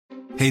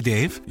Hey,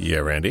 Dave. Yeah,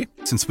 Randy.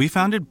 Since we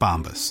founded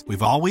Bombas,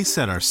 we've always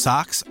said our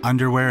socks,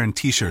 underwear, and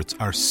T-shirts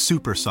are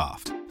super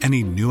soft.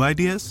 Any new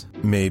ideas?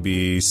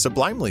 Maybe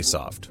sublimely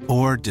soft.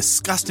 Or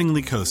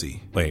disgustingly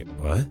cozy. Wait,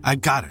 what? I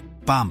got it.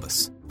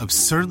 Bombas.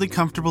 Absurdly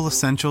comfortable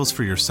essentials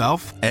for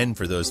yourself and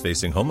for those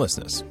facing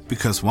homelessness.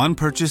 Because one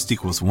purchased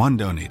equals one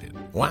donated.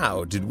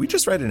 Wow, did we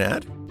just write an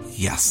ad?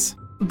 Yes.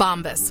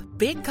 Bombas.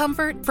 Big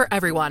comfort for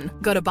everyone.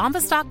 Go to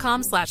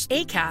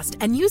bombas.com/ACAST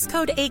and use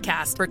code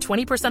ACAST for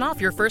 20%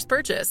 off your first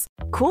purchase.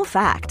 Cool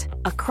fact,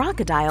 a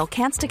crocodile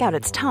can't stick out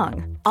its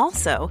tongue.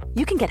 Also,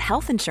 you can get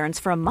health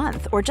insurance for a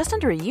month or just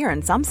under a year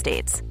in some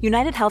states.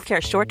 United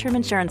Healthcare short-term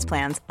insurance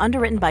plans,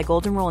 underwritten by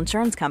Golden Rule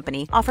Insurance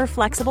Company, offer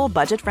flexible,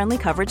 budget-friendly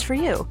coverage for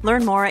you.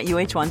 Learn more at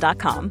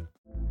uh1.com.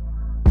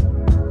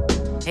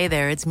 Hey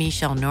there, it's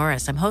Michelle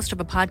Norris. I'm host of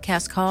a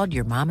podcast called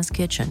Your Mama's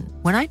Kitchen.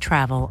 When I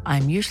travel,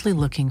 I'm usually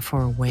looking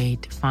for a way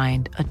to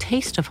find a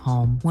taste of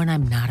home when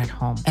I'm not at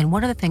home. And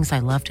one of the things I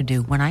love to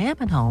do when I am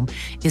at home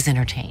is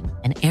entertain.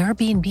 And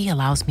Airbnb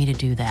allows me to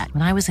do that.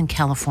 When I was in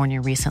California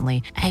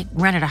recently, I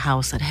rented a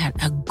house that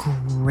had a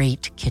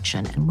great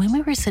kitchen. And when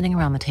we were sitting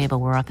around the table,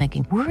 we were all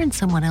thinking, we're in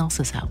someone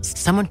else's house.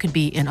 Someone could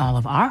be in all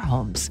of our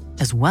homes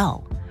as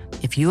well.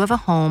 If you have a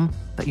home,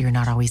 but you're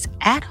not always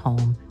at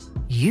home,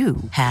 you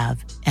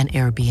have an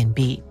Airbnb.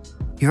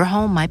 Your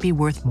home might be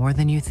worth more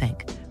than you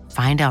think.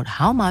 Find out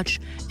how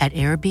much at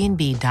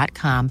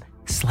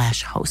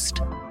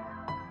airbnb.com/host.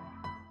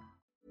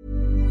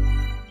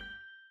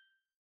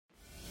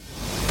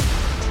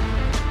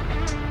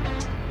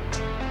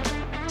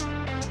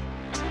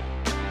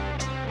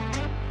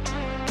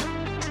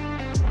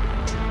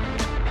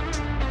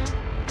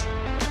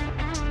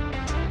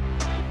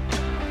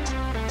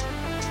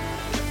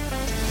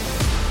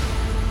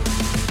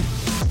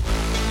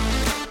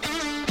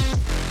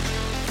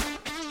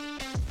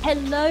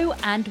 Hello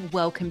and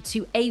welcome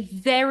to a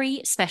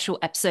very special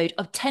episode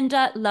of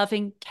Tender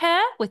Loving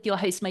Care with your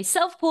host,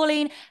 myself,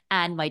 Pauline,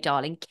 and my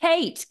darling,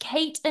 Kate.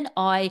 Kate and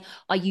I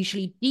are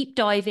usually deep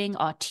diving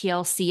our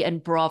TLC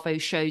and Bravo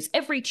shows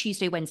every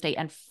Tuesday, Wednesday,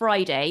 and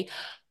Friday.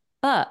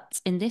 But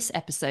in this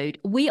episode,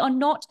 we are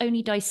not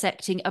only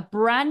dissecting a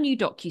brand new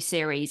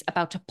docuseries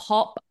about a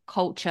pop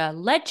culture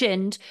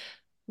legend,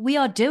 we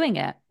are doing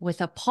it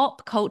with a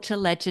pop culture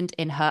legend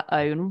in her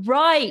own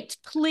right.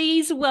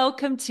 Please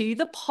welcome to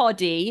the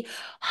poddy,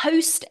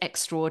 host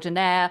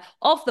extraordinaire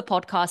of the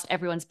podcast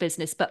Everyone's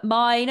Business But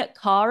Mine,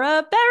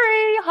 Cara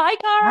Berry. Hi,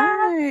 Cara.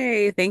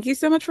 Hi. Thank you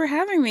so much for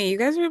having me. You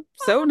guys are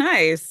so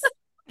nice.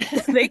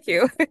 Thank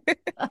you.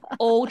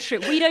 All true.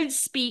 We don't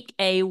speak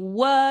a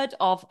word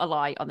of a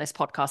lie on this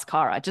podcast,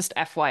 Cara. Just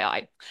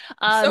FYI.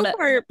 So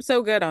far,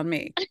 so good on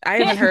me.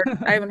 I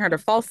haven't heard a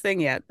false thing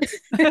yet.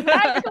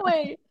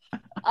 Exactly.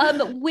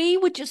 We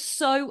were just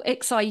so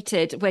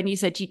excited when you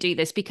said you do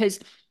this because,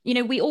 you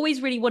know, we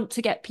always really want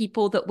to get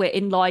people that we're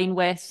in line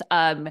with,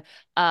 whether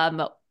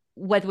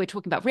we're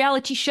talking about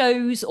reality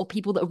shows or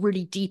people that are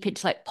really deep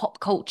into like pop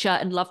culture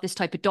and love this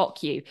type of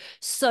docu.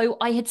 So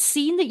I had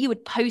seen that you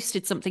had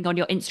posted something on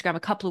your Instagram a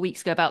couple of weeks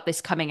ago about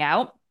this coming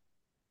out.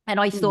 And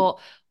I thought,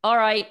 all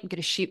right, I'm going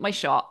to shoot my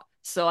shot.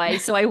 So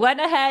I went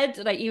ahead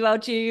and I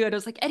emailed you and I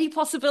was like, any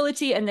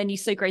possibility? And then you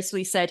so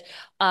gracefully said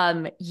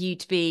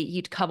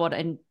you'd come on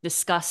and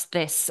discuss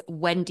this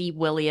Wendy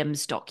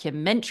Williams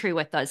documentary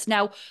with us.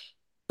 Now,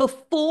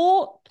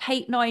 before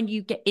Kate and I and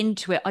you get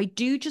into it, I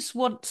do just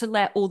want to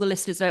let all the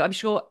listeners know, I'm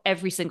sure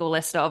every single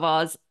listener of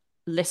ours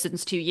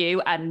listens to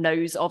you and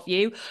knows of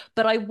you,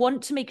 but I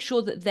want to make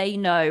sure that they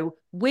know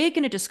we're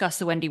going to discuss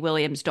the Wendy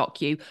Williams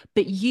docu,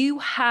 but you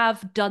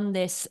have done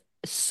this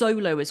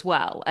solo as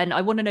well. And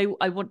I want to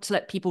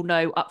let people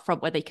know up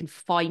front where they can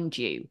find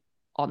you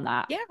on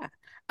that. Yeah.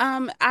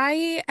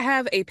 I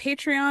have a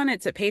Patreon.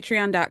 It's at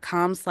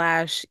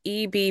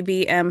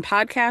patreon.com/EBBM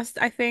podcast.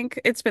 I think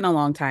it's been a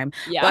long time,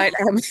 but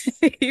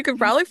you can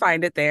probably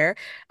find it there.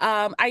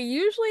 I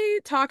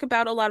usually talk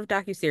about a lot of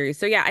docuseries.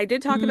 So yeah, I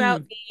did talk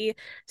about the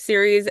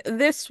series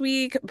this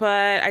week,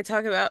 but I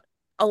talk about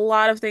a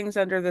lot of things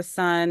under the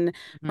sun,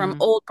 from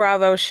old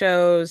Bravo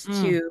shows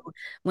to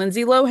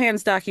Lindsay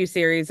Lohan's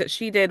docuseries that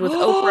she did with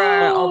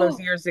Oprah all those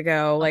years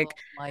ago. Like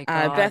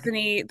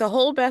Bethany, the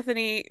whole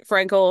Bethany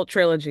Frankel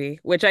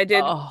trilogy, which I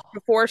did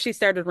before she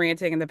started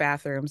ranting in the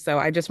bathroom. So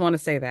I just want to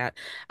say that.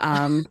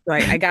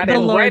 I got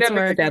in right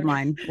under the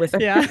deadline with her.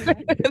 Yeah.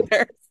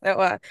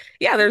 So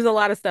yeah, there's a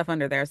lot of stuff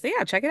under there. So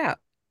yeah, check it out.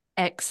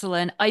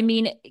 Excellent. I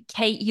mean,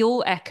 Kate,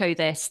 you'll echo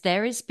this.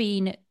 There has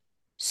been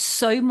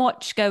so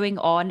much going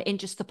on in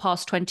just the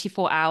past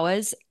 24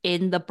 hours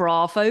in the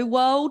Bravo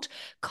world.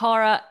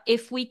 Cara,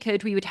 if we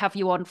could, we would have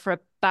you on for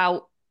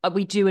about,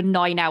 we do a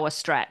 9-hour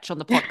stretch on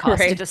the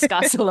podcast to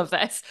discuss all of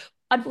this.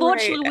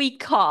 Unfortunately, we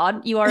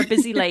can't. You are a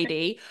busy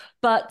lady.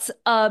 But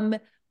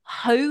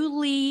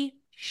holy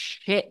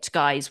shit,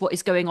 guys, what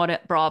is going on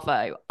at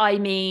Bravo? I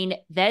mean,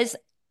 there's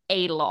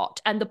a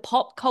lot. And the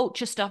pop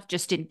culture stuff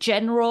just in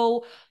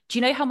general. Do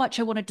you know how much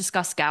I want to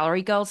discuss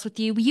Gallery Girls with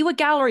you? Were you a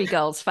Gallery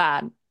Girls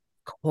fan?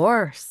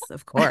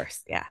 Of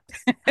course. Yeah.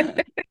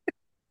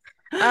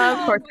 Of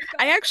Oh course. my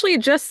I God. actually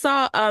just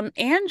saw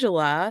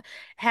Angela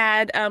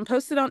had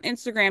posted on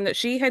Instagram that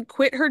she had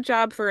quit her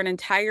job for an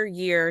entire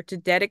year to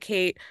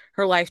dedicate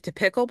her life to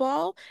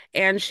pickleball,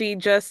 and she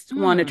just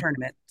won a Mm,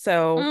 tournament.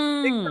 So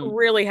things are mm.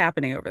 really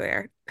happening over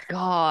there.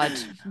 God,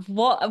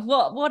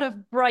 what a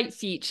bright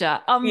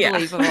future. Yeah.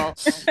 Unbelievable.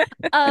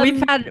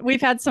 We've Um,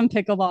 had some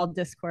pickleball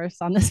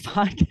discourse on this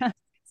podcast.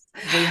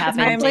 we have I'm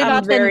Admittedly, indeed. I'm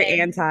not the very name.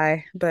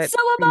 anti, but So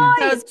am you know.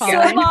 So I. it's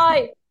So am fine.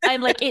 I.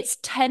 I'm like, it's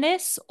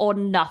tennis or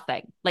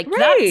nothing. Like, that's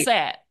Right.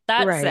 it.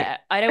 That's Right. it.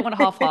 I don't want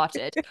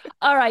half-hearted.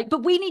 All right,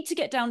 but we need to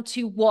get down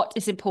to what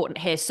is important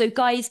here. So,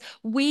 guys,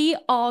 we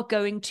are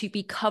going to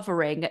be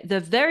covering the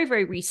very,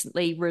 very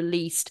recently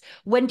released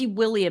Wendy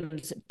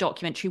Williams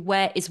documentary,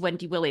 Where is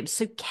Wendy Williams?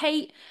 So,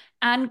 Kate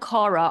and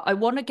Cara, I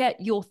want to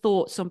get your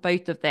thoughts on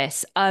both of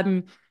this.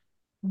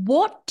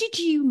 What did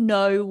you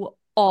know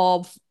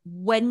of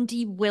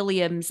Wendy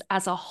Williams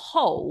as a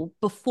whole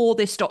before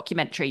this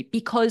documentary?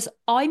 Because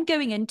I'm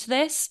going into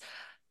this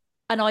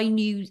and I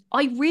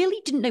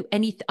really didn't know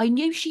anything. I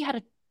knew she had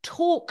a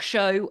talk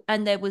show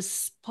and there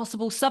was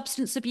possible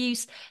substance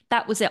abuse.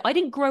 That was it. I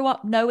didn't grow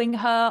up knowing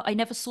her. I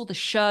never saw the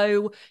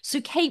show.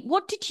 So, Kate,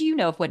 what did you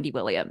know of Wendy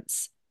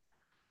Williams?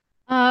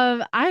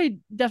 I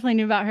definitely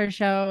knew about her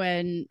show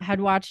and had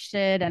watched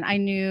it, and I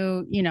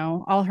knew,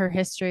 all her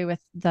history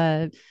with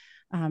the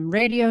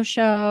radio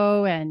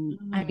show. And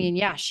I Mm, mean,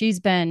 yeah, she's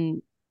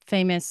been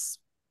famous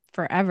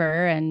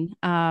forever. And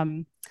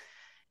I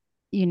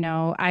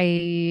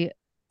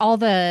all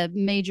the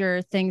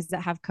major things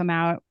that have come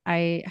out,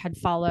 I had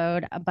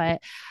followed,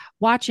 but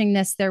watching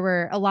this, there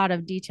were a lot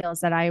of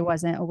details that I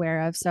wasn't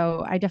aware of.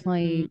 So I mm.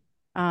 definitely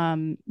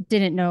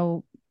didn't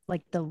know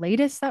like the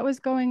latest that was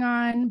going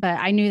on, but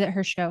I knew that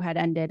her show had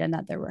ended and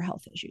that there were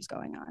health issues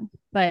going on.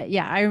 But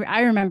yeah,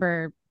 I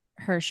remember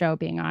her show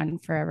being on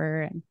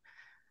forever. And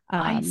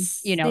I all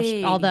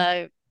see.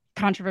 the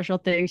controversial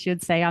things she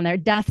would say on there,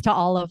 death to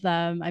all of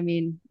them. I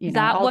mean,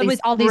 That all one these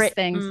with all these Brit.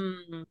 things.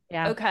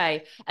 Yeah.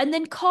 Okay. And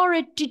then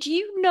Cara, did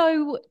you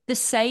know the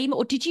same,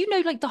 or did you know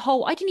like the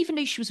whole? I didn't even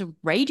know she was a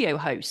radio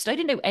host. I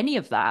didn't know any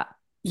of that.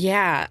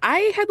 Yeah,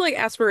 I had like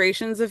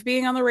aspirations of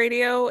being on the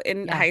radio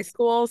in Yeah. high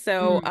school.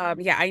 So, Mm,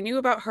 yeah, I knew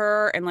about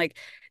her and like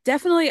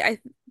definitely I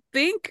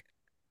think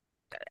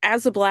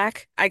as a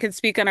black, I could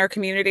speak on our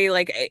community.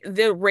 Like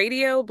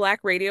the black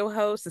radio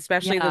hosts,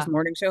 especially those yeah.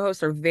 morning show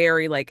hosts, are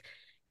very like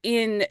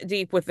in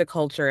deep with the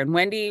culture. And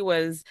Wendy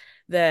was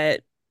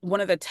the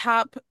one of the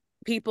top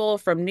people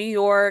from New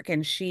York,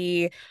 and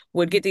she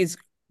would get these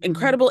Mm.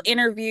 incredible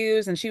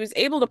interviews, and she was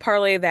able to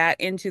parlay that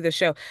into the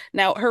show.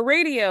 Now, her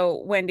radio,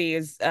 Wendy,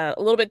 is a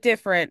little bit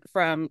different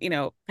from,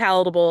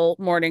 palatable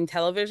morning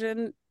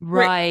television,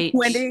 Right.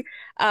 Wendy.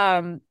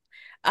 Um,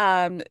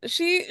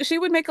 she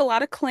would make a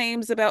lot of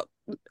claims about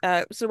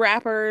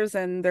rappers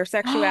and their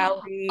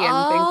sexuality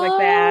and things like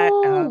that.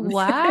 Oh,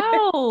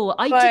 wow.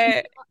 I did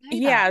But not know that.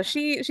 yeah,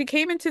 she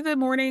came into the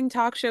morning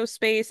talk show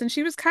space, and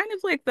she was kind of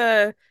like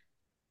the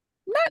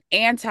not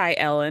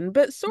anti-Ellen,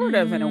 but sort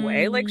of in a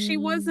way. Like she Mm,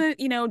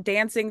 wasn't,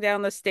 dancing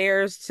down the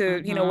stairs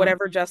to, mm-hmm,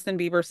 whatever Justin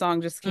Bieber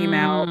song just came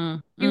out.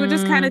 mm, She would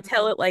just kind mm, of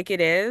tell it like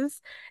it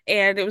is.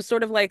 And it was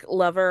sort of like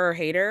lover or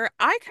hater.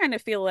 I kind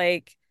of feel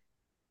like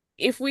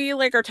if we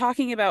like are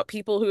talking about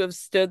people who have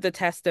stood the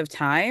test of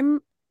time,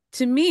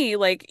 to me,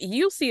 like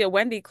you'll see a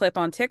Wendy clip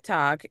on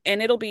TikTok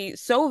and it'll be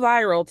so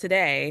viral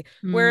today.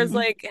 Whereas mm,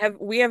 like, have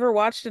we ever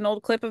watched an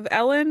old clip of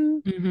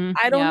Ellen? mm-hmm.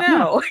 I don't Yeah.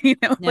 No.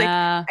 know. Like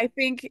Yeah. I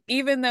think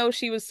even though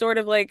she was sort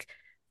of like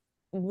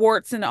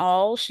warts and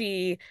all,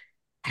 she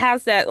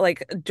has that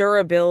like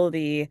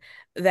durability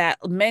that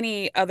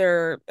many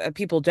other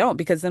people don't,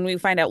 because then we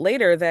find out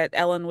later that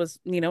Ellen was,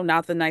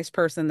 not the nice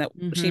person that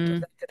she Mm-hmm.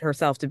 presented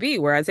herself to be.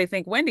 Whereas I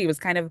think Wendy was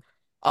kind of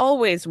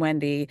always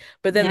Wendy,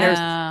 but then there's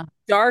Yeah.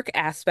 dark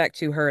aspect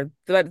to her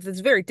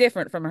that's very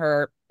different from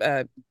her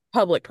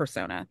public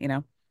persona.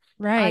 I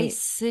Right.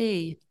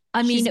 see.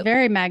 I She's mean,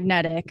 very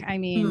magnetic. I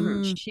mean,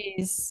 Mhm.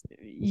 mm,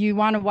 you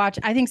want to watch.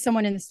 I think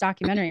someone in this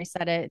documentary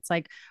said it. It's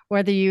like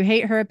whether you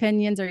hate her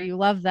opinions or you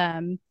love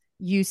them,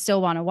 you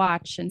still want to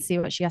watch and see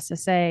what she has to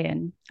say.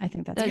 And I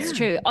think that's that's very,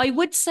 true. I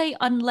would say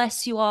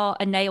unless you are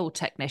a nail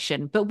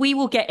technician, but we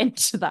will get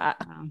into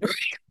that.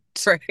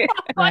 Right.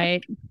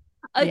 right.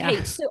 Yeah.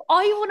 Okay, so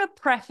I want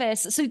to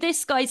preface. So,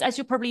 this, guys, as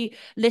you're probably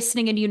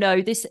listening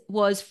and this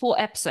was 4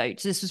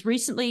 episodes. This was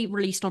recently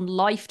released on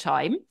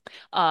Lifetime,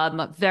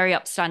 very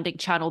upstanding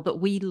channel that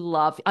we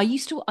love. I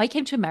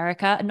came to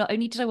America, and not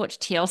only did I watch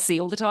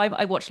TLC all the time,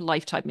 I watched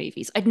Lifetime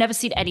movies. I'd never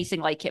seen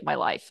anything like it in my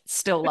life.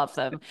 Still love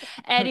them.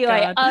 Oh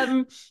Anyway,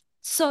 God.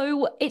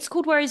 so it's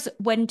called Where is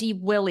Wendy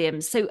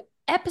Williams? So,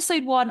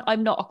 episode 1,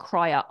 I'm not a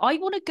crier. I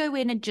want to go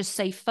in and just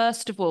say,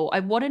 first of all, I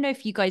want to know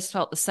if you guys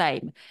felt the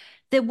same.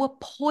 There were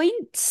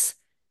points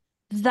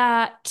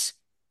that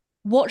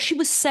what she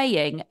was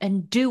saying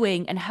and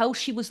doing and how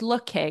she was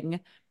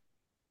looking,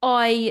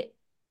 I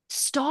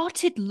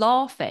started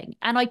laughing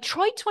and I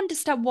tried to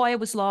understand why I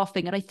was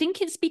laughing. And I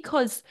think it's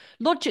because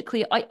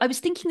logically, I was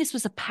thinking this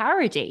was a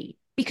parody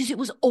because it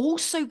was all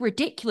so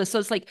ridiculous. I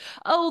was like,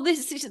 oh,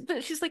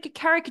 she's like a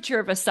caricature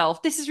of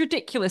herself. This is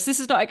ridiculous. This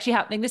is not actually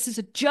happening. This is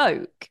a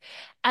joke.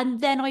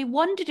 And then I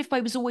wondered if I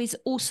was always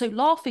also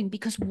laughing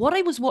because what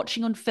I was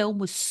watching on film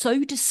was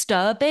so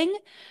disturbing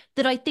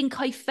that I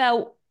think I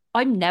felt,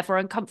 I'm never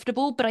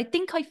uncomfortable, but I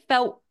think I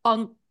felt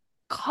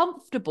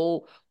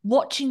uncomfortable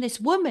watching this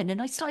woman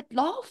and I started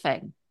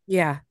laughing.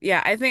 Yeah.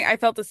 Yeah. I think I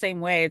felt the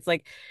same way. It's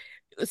like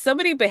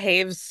somebody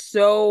behaves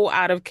so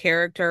out of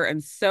character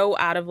and so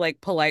out of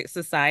like polite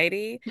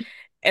society.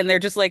 And they're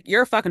just like,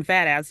 you're a fucking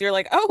fat ass. You're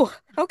like, oh,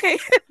 okay.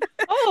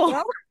 Oh,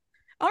 Well,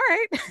 all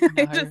right. no.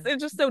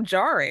 It's just so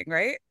jarring,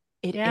 right?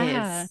 It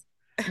Yeah. is.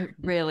 It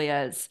really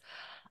is.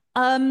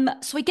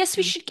 So I guess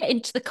we should get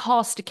into the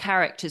cast of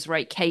characters,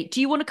 right, Kate? Do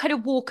you want to kind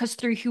of walk us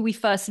through who we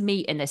first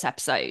meet in this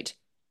episode?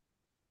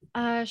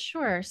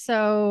 Sure.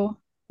 So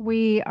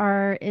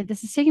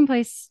this is taking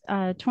place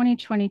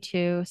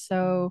 2022.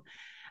 So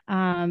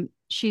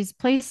she's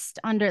placed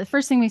under the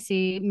first thing we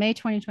see, May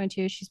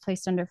 2022, she's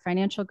placed under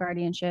financial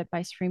guardianship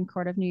by Supreme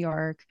Court of New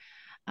York.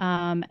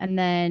 And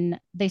then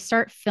they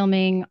start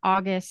filming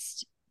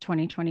August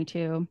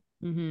 2022.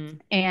 Mm-hmm.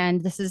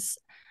 And this is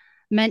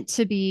meant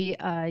to be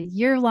a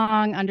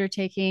year-long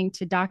undertaking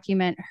to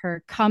document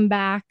her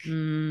comeback,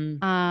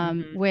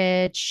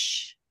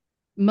 which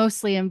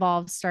mostly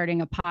involves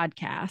starting a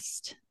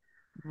podcast.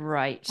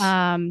 Right.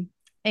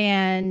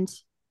 And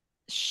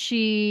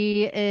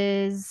she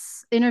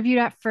is interviewed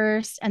at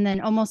first, and then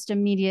almost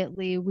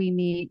immediately we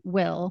meet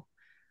Will,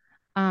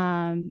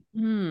 who,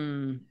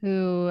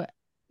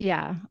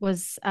 yeah,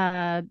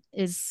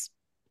 is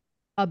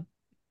a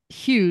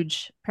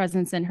huge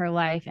presence in her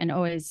life and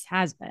always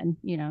has been.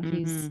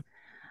 He's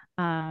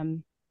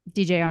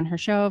DJ on her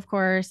show, of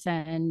course,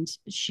 and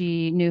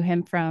she knew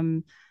him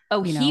from,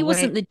 oh, he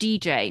wasn't the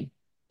DJ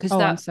because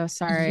I'm so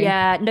sorry.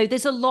 Yeah, no,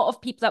 there's a lot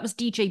of people. That was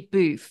DJ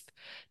Booth,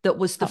 that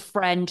was the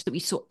friend that we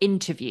saw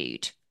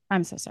interviewed.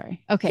 I'm so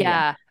sorry. Okay,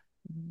 yeah.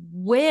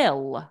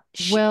 Will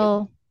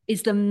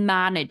is the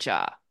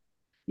manager.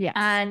 Yes,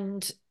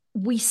 and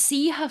we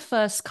see her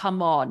first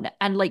come on,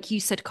 and like you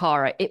said,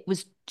 Cara, it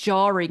was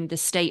jarring, the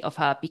state of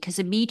her, because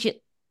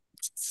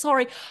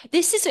sorry,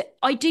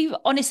 I do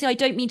honestly, I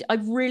don't mean I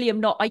really am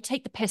not, I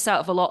take the piss out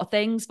of a lot of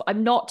things, but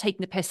I'm not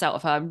taking the piss out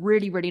of her. I'm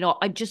really, really not.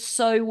 I'm just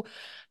so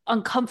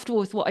uncomfortable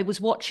with what I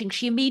was watching.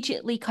 She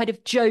immediately kind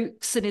of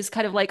jokes and is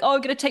kind of like, oh,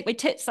 I'm going to take my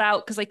tits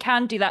out because I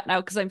can do that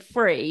now because I'm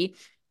free.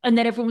 And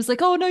then everyone was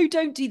like, oh, no,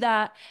 don't do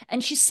that.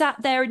 And she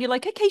sat there and you're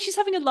like, okay, she's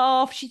having a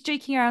laugh. She's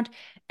joking around.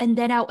 And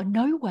then out of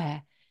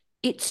nowhere,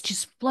 it's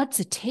just floods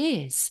of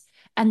tears.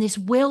 And this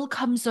Will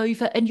comes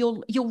over and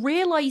you're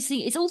realizing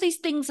it's all these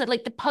things that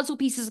like the puzzle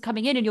pieces are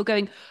coming in and you're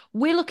going,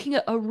 we're looking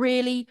at a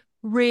really,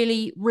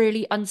 really,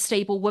 really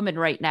unstable woman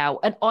right now.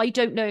 And I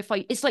don't know if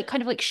it's like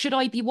kind of like, should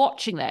I be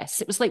watching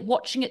this? It was like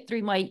watching it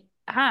through my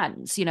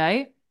hands, you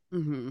know?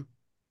 Mm-hmm.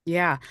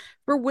 Yeah.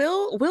 For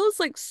Will's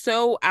like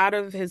so out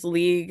of his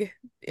league.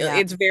 Yeah.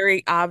 It's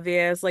very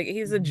obvious. Like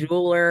he's a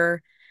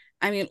jeweler.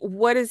 I mean,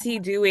 what is he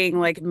doing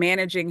like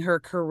managing her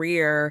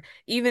career?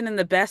 Even in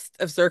the best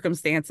of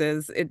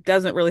circumstances, it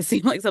doesn't really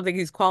seem like something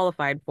he's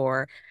qualified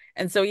for.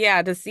 And so,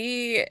 yeah, to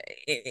see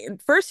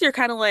first, you're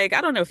kind of like,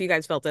 I don't know if you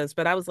guys felt this,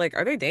 but I was like,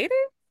 are they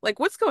dating? Like,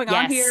 what's going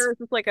on here? Is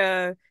this like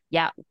a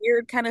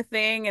weird kind of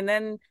thing? And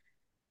then,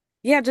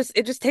 yeah,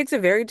 it just takes a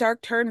very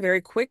dark turn very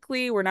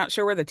quickly. We're not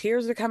sure where the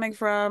tears are coming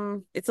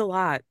from. It's a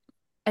lot.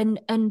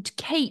 And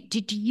Kate,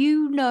 did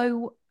you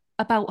know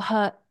about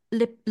her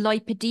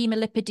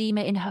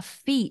lipedema in her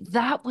feet?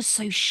 That was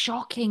so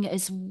shocking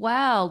as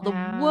well.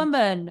 Yeah. The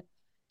woman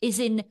is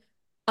in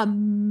a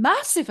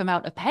massive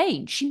amount of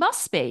pain. She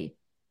must be.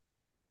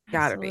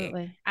 Gotta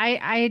Absolutely. be.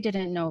 I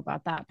didn't know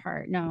about that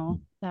part.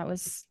 No, that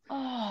was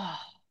rough.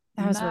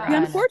 The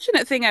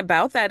unfortunate thing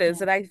about that is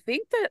that I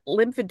think that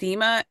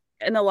lymphedema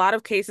in a lot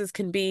of cases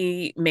can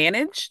be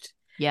managed.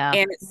 Yeah.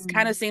 And it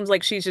kind of seems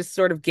like she's just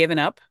sort of given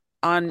up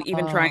on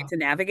even trying to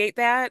navigate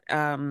that.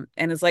 And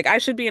it's like, I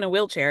should be in a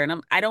wheelchair.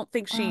 And I don't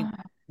think she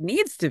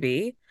needs to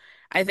be.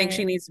 I think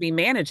she needs to be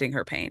managing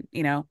her pain,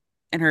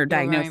 and her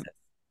diagnosis.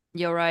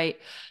 You're right.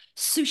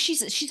 So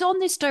she's on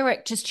this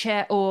director's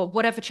chair or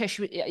whatever chair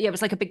it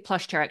was like a big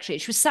plush chair actually.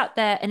 She was sat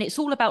there and it's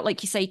all about,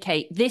 like you say,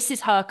 Kate, this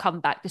is her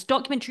comeback. This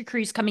documentary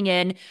crew's coming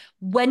in.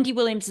 Wendy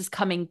Williams is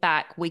coming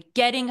back. We're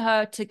getting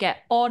her to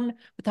get on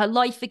with her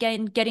life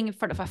again, getting in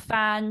front of her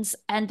fans.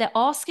 And they're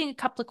asking a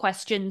couple of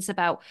questions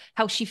about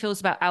how she feels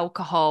about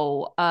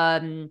alcohol.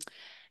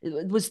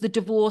 Was the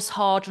divorce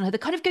hard on her? They're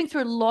kind of going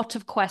through a lot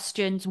of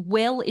questions.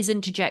 Will is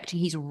interjecting.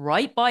 He's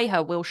right by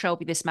her, Will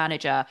Shelby, this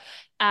manager,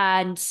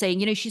 and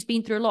saying, she's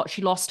been through a lot.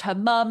 She lost her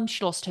mum,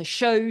 she lost her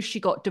show, she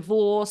got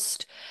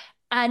divorced.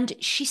 And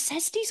she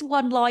says these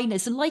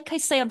one-liners. And like I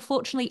say,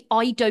 unfortunately,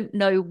 I don't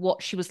know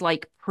what she was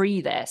like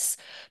pre this,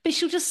 but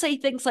she'll just say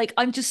things like,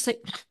 I'm just so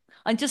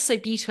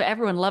beautiful.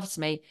 Everyone loves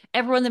me.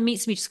 Everyone that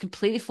meets me just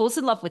completely falls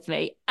in love with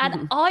me.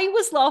 And I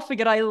was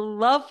laughing and I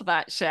love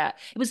that shit.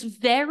 It was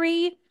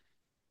very...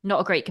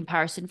 not a great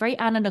comparison. Very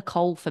Anna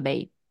Nicole for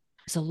me.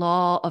 It's a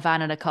lot of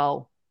Anna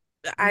Nicole.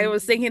 I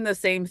was thinking the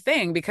same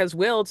thing because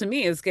Will to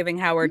me is giving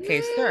Howard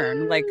K.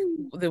 Stern, like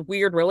Mm. the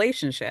weird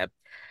relationship.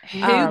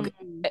 Who, Um,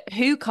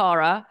 who,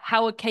 Cara?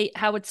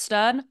 Howard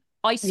Stern?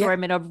 I saw yeah.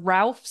 him in a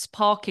Ralph's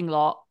parking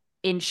lot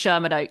in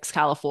Sherman Oaks,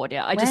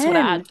 California. I just want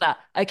to add When? that.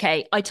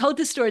 Okay, I told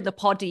this story in the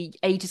poddy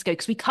ages ago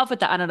because we covered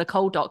that Anna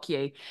Nicole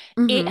docu.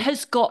 It Hmm.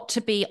 has got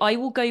to be, I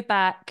will go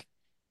back,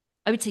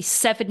 I would say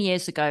 7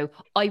 years ago.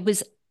 I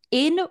was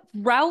in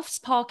Ralph's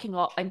parking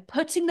lot. I'm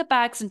putting the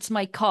bags into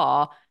my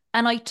car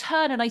and I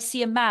turn and I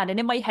see a man. And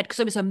in my head, because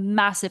I was a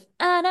massive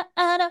Anna,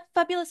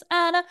 fabulous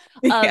Anna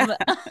Yeah. um,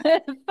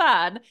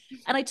 fan,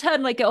 and I turn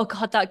and I go, oh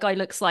God, that guy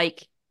looks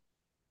like,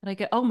 and I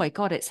go, oh my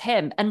God, it's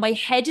him. And my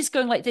head is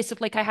going like this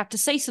of like, I have to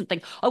say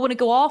something. I want to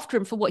go after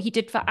him for what he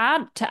did for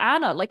to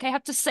Anna. Like I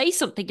have to say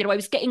something. I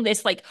was getting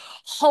this like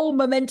whole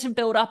momentum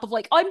build up of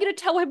like, I'm going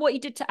to tell him what he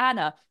did to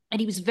Anna. And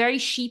he was very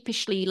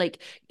sheepishly like,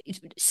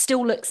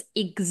 still looks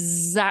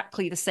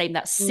exactly the same,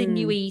 that Mm.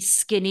 sinewy,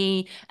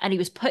 skinny. And he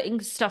was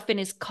putting stuff in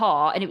his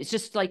car. And it was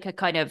just like a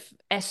kind of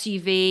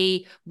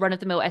SUV, run of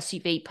the mill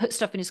SUV, put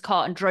stuff in his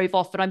car and drove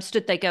off. And I'm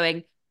stood there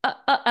going,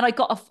 and I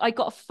got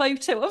a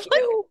photo of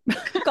like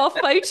got a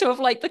photo of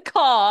like the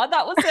car.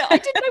 That was it. I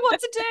didn't know what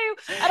to do,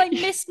 and I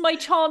missed my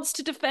chance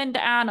to defend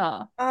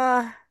Anna.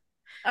 Uh,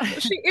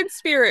 she in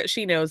spirit,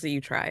 she knows that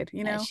you tried,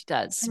 you Yeah, know? she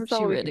does. And that's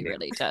She all we can really, do.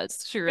 really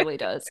does. She really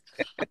does.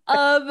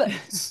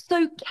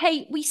 So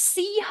Kate, we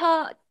see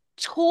her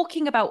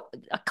talking about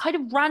a kind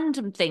of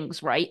random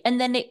things, right? And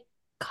then it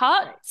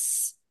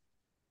cuts.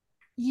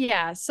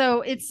 Yeah.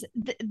 So it's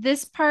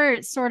this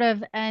part sort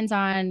of ends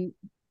on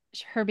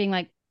her being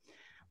like,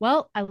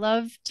 well, I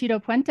love Tito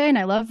Puente and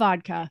I love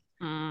vodka.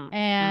 Mm, mm,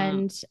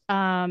 And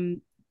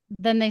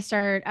then they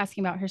start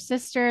asking about her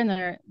sister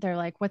and they're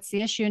like, what's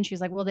the issue? And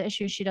she's like, well, the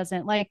issue is she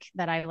doesn't like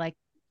that I like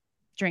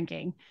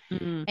drinking.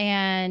 mm,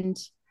 And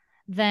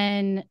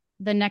then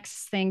the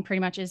next thing pretty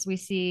much is we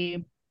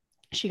see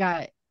she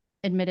got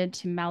admitted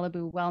to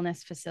Malibu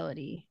Wellness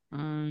Facility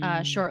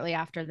mm, shortly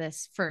after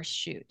this first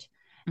shoot.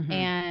 mhm,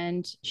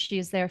 And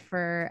she's there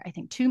for, I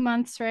think, 2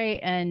 months, right?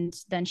 And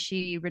then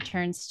she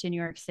returns to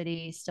New York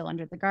City, still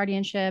under the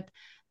guardianship.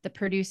 The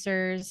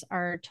producers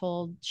are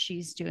told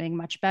she's doing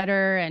much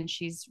better and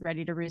she's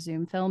ready to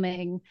resume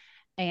filming.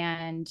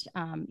 And,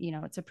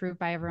 it's approved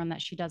by everyone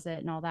that she does it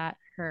and all that,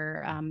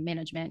 her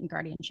management and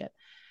guardianship.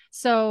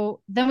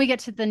 So then we get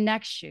to the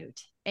next shoot.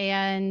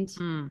 And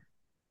mm,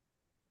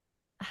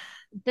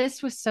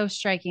 this was so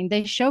striking.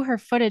 They show her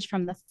footage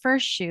from the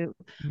first shoot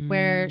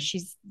where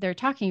mm. they're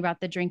talking about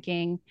the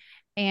drinking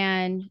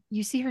and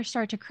you see her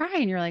start to cry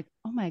and you're like,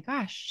 "Oh my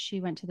gosh, she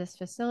went to this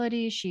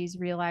facility. She's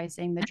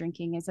realizing the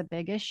drinking is a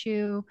big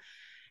issue."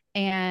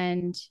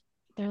 And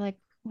they're like,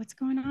 "What's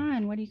going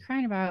on? What are you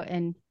crying about?"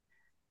 And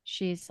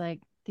she's like,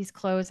 "These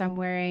clothes I'm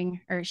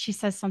wearing," or she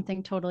says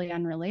something totally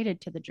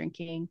unrelated to the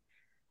drinking.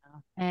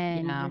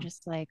 And Yeah, you're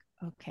just like,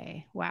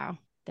 "Okay, wow.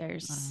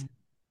 There's um,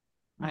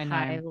 a I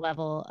high know.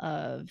 level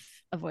of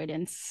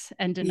avoidance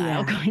and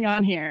denial Yeah. going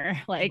on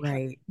here, like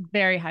Right.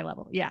 very high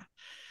level. Yeah.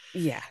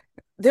 Yeah.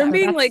 Them So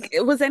being that's like,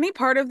 was any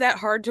part of that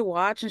hard to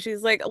watch? And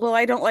she's like, well,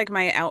 I don't like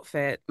my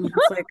outfit. And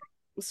it's like,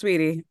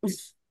 sweetie,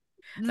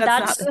 that's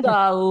not, That's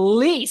the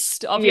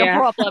least of your yeah.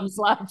 problems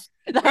left.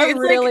 That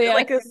It's like really is.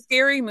 like a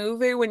scary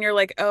movie when you're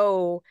like,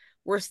 oh,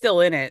 we're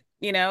still in it,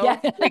 you Yeah,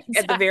 know? Like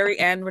at the very exactly.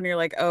 end when you're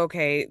like, oh,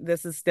 okay,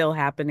 this is still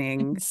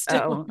happening.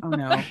 Still, Oh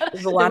no.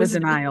 There's a there lot of was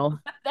denial.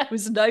 there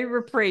was no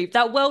reprieve.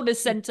 That wellness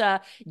center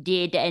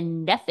did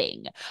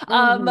nothing.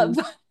 Hmm.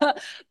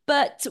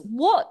 But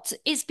what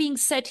is being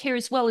said here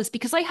as well is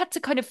because I had to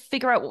kind of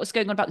figure out what was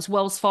going on about this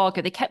Wells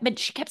Fargo.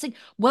 She kept saying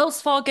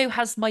Wells Fargo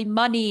has my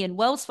money and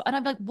and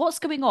I'm like, what's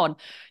going on?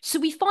 So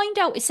we find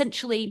out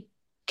essentially,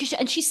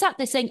 and she sat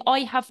there saying, I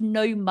have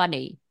no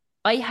money.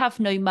 I have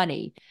no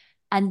money.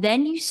 And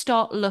then you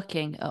start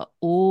looking at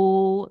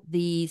all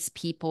these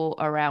people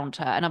around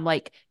her. And I'm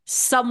like,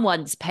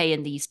 someone's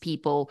paying these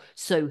people.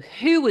 So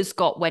who has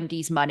got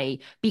Wendy's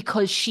money?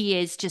 Because she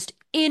is just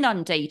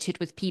inundated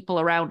with people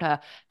around her.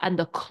 And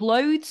the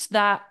clothes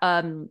that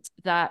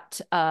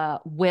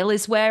Will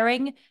is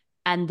wearing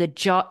and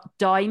the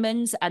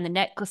diamonds and the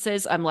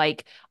necklaces, I'm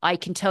like, I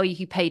can tell you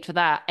who paid for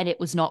that. And it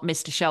was not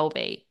Mr.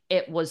 Shelby.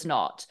 It was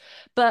not.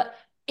 But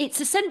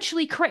it's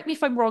essentially, correct me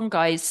if I'm wrong,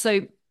 guys.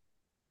 So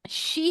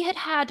she had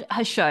had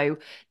her show.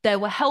 There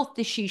were health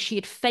issues. She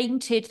had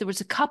fainted. There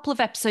was a couple of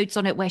episodes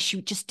on it where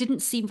she just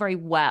didn't seem very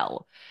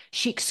well.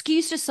 She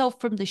excused herself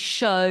from the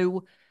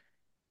show.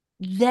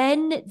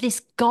 Then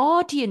this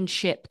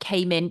guardianship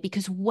came in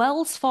because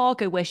Wells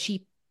Fargo, where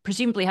she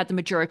presumably had the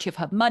majority of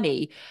her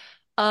money,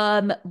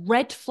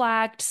 red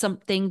flagged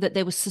something that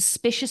there was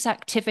suspicious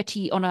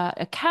activity on her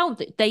account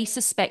that they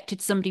suspected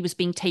somebody was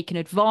being taken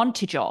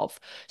advantage of.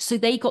 So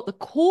they got the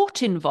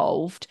court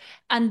involved.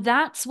 And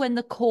that's when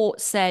the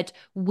court said,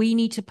 we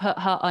need to put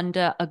her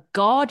under a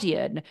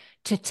guardian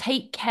to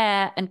take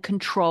care and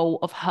control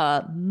of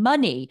her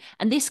money.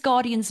 And this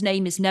guardian's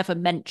name is never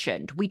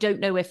mentioned. We don't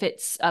know if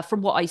it's,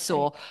 from what I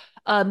saw,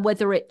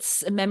 whether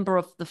it's a member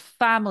of the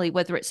family,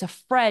 whether it's a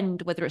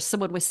friend, whether it's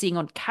someone we're seeing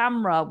on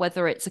camera,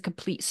 whether it's a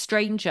complete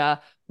stranger,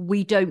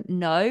 we don't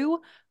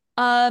know.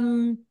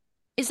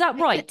 Is that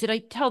right? Did I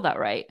tell that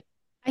right?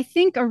 I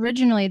think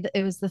originally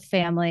it was the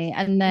family,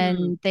 and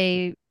Hmm.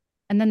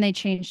 then they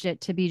changed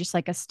it to be just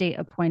like a state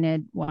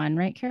appointed one,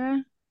 right,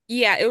 Kara?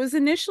 Yeah, it was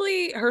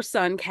initially her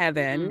son,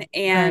 Kevin,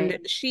 and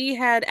Right. she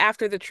had,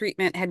 after the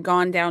treatment, had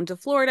gone down to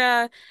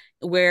Florida,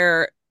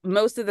 where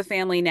most of the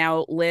family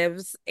now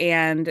lives,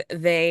 and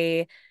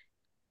they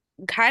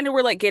kind of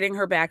were like getting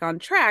her back on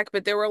track,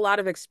 but there were a lot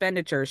of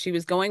expenditures. She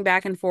was going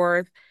back and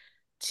forth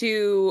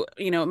to,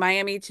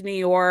 Miami to New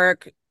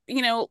York,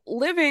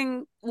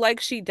 living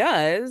like she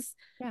does,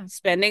 Yeah.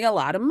 spending a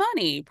lot of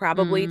money,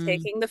 probably Mm.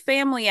 taking the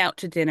family out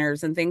to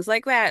dinners and things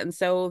like that. And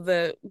so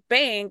the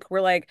bank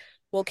were like,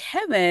 well,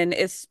 Kevin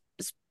is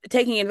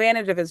taking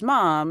advantage of his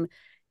mom,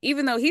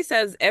 even though he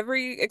says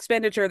every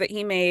expenditure that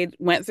he made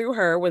went through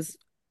her, was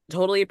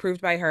totally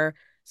approved by her.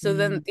 So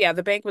then, Mm. yeah,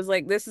 the bank was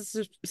like, this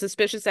is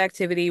suspicious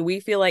activity. We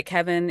feel like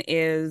Kevin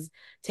is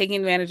taking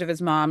advantage of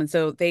his mom. And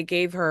so they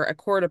gave her a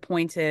court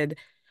appointed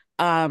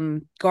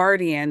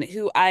guardian,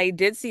 who I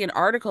did see an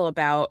article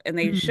about, and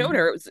they showed Mm.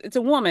 her, it's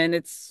a woman,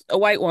 it's a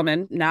white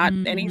woman, not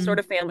any sort Mm.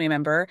 of family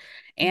member.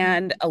 Mm.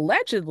 And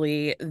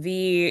allegedly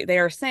they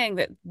are saying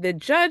that the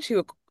judge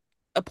who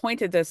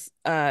appointed this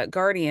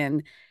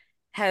guardian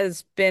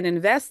has been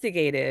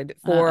investigated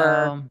for,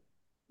 Uh-oh.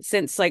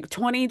 since like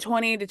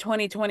 2020 to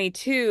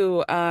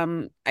 2022,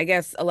 I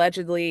guess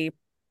allegedly,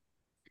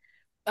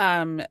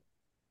 um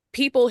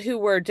people who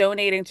were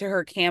donating to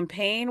her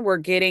campaign were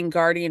getting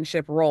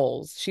guardianship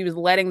roles. She was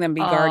letting them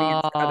be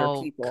guardians to other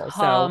Oh, people. So,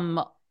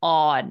 come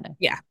on.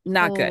 yeah,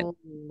 not good.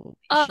 Holy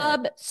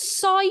shit.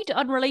 Side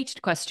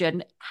unrelated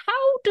question.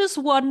 How does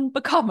one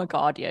become a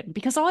guardian?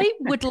 Because I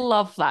would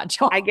love that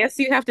I job. guess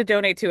you have to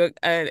donate to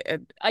a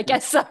I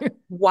guess so.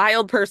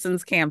 wild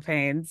person's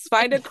campaigns.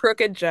 Find a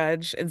crooked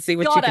judge and see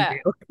what you Got can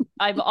it. do.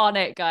 I'm on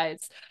it,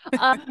 guys.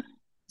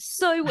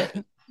 So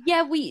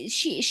yeah,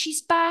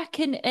 she's back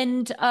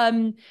and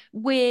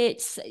we're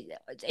it's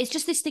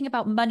just this thing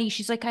about money.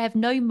 She's like, I have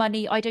no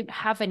money, I don't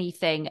have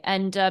anything.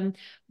 And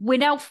we're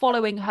now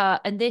following her,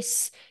 and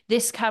this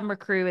camera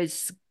crew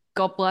is,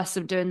 God bless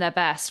them, doing their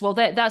best. Well,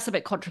 that's a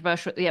bit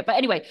controversial, yeah. But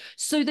anyway,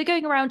 so they're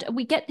going around and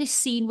we get this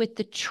scene with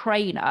the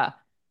trainer.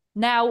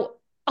 Now,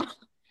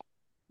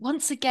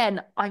 once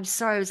again, I'm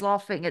sorry I was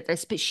laughing at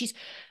this, but she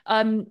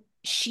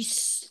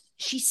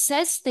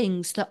says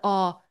things that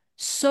are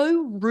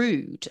so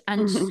rude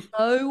and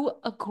so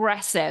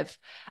aggressive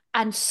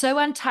and so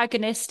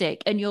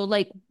antagonistic, and you're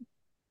like,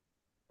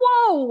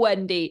 whoa,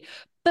 Wendy.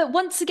 But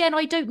once again,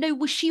 I don't know,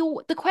 was she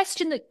the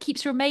question that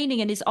keeps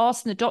remaining and is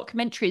asked in the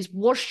documentary is,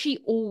 was she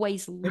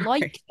always Right.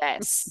 like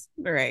this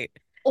Right.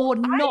 or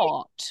I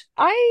not?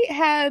 I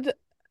had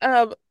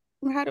how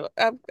do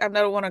I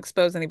don't want to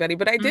expose anybody,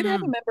 but I did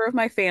have a Mm. member of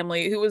my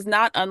family who was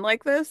not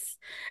unlike this,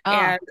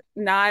 and Ah.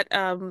 not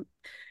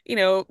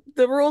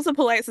the rules of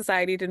polite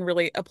society didn't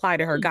really apply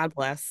to her, Mm. God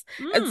bless.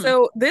 And Mm.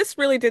 so this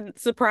really didn't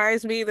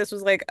surprise me. This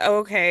was like,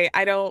 okay,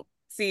 I don't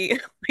see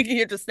like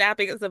you're just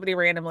snapping at somebody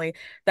randomly.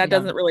 That Yeah,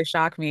 doesn't really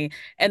shock me.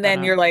 And I then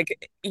know. you're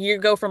like, you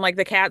go from like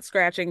the cat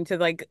scratching to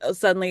like,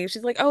 suddenly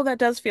she's like, oh, that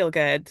does feel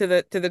good, to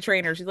the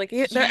trainer. She's like,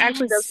 yeah, that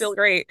actually does feel Yes.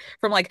 great.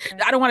 From like,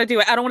 Right. I don't want to do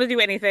it. I don't want to do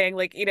anything.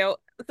 Like,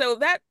 so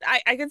that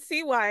I can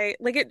see why,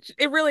 like,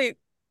 it really,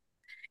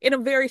 in a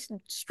very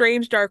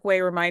strange, dark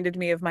way, reminded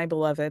me of my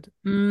beloved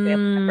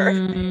family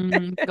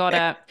member. Got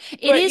it.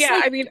 It But is yeah,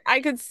 like, I mean, I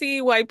could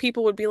see why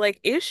people would be like,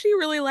 is she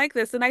really like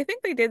this? And I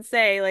think they did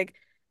say, like,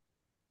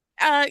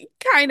 uh,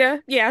 kind of,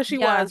 yeah, she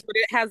yeah, was, but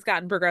it has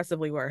gotten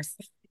progressively worse.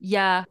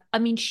 yeah. I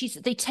mean,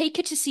 they take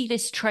her to see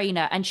this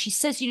trainer, and she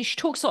says, she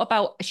talks a lot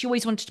about she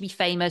always wanted to be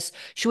famous.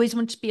 She always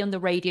wanted to be on the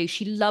radio.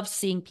 She loves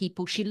seeing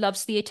people. She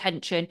loves the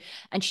attention.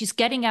 And she's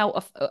getting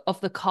out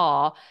of the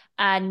car,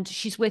 and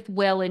she's with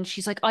Will, and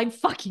she's like, I'm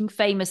fucking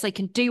famous. I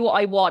can do what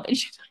I want. And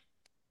she's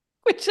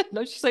which I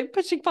know she's like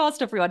pushing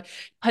past everyone,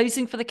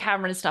 posing for the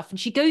camera and stuff. And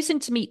she goes in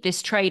to meet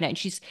this trainer, and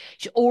she's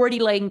already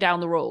laying down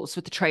the rules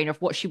with the trainer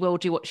of what she will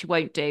do, what she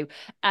won't do.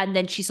 And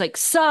then she's like,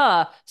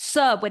 sir,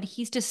 when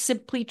he's just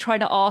simply trying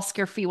to ask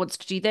her if he wants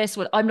to do this,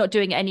 when I'm not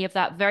doing any of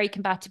that, very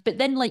combative. But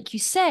then, like you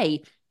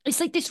say,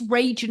 it's like this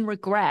rage and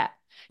regret.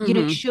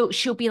 Hmm.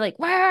 She'll be like,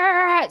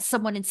 "Wah!" at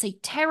someone and say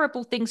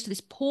terrible things to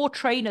this poor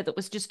trainer that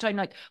was just trying,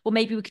 like, well,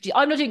 maybe we could do.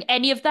 I'm not doing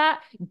any of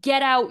that.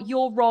 Get out.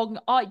 You're wrong.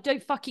 I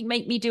don't fucking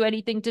make me do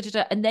anything. Da, da,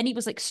 da. And then he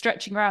was like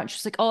stretching her out, and she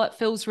was like, oh, that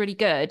feels really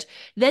good.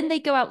 Then they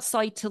go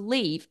outside to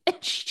leave, and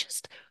she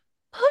just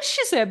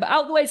pushes him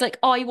out the way. It's like,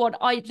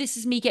 this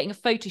is me getting a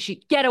photo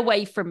shoot. Get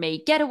away from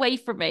me. Get away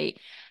from me.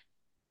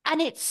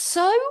 And it's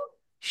so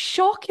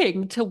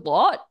shocking to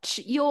watch.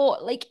 You're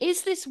like,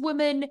 is this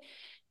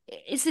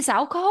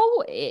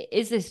alcohol?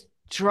 Is this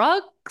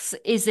drugs?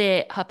 Is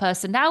it her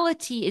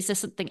personality? Is there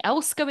something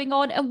else going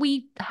on? And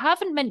we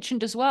haven't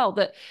mentioned as well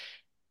that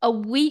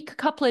a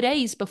couple of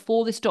days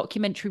before this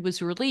documentary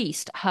was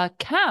released, her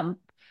camp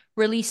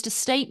released a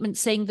statement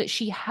saying that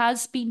she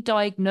has been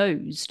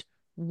diagnosed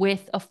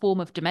with a form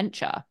of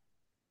dementia.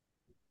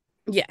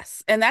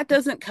 Yes. And that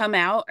doesn't come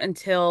out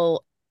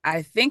until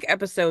I think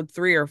episode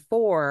 3 or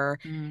 4.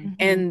 Mm.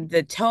 And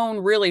the tone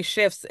really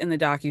shifts in the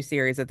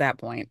docuseries at that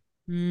point.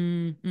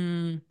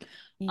 Mm.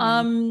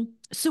 Yeah.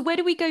 So where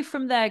do we go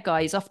from there,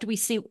 guys? After we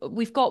see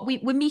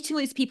we're meeting all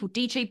these people.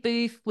 DJ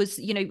Booth was,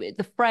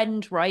 the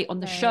friend, right, on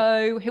the Right.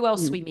 show. Who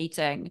else are Mhm. we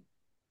meeting?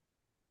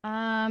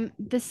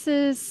 This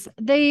is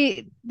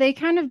they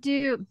kind of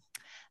do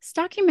this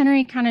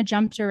documentary kind of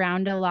jumped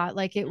around a lot.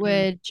 Like it Mm.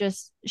 would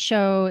just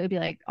show, it'd be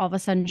like all of a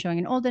sudden showing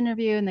an old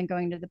interview and then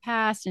going to the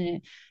past.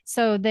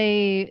 So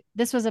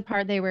this was a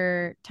part they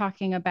were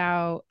talking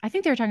about. I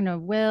think they were talking to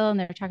Will and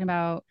they were talking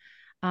about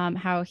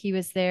how he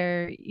was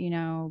there,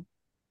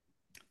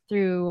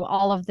 through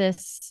all of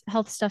this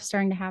health stuff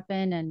starting to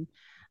happen. And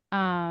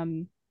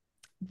um,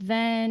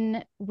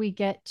 then we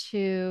get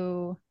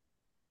to,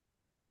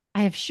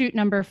 I have shoot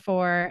number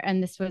 4,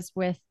 and this was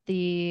with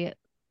the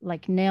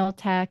like nail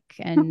tech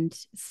and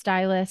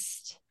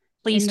stylist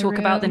in Please the talk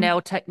about the room.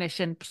 nail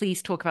technician.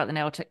 Please talk about the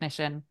nail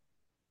technician.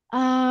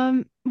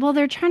 Well,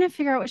 they're trying to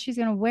figure out what she's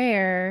gonna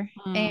wear,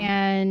 Mm.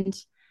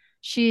 and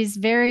she's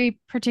very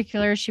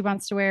particular. She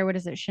wants to wear, what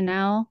is it,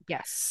 Chanel?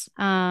 Yes.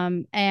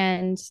 And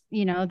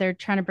they're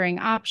trying to bring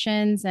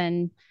options,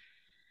 and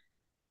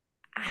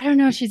I don't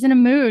know, she's in a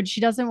mood.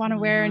 She doesn't want to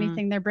wear Mhm.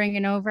 anything they're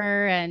bringing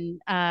over,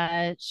 and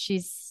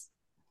she's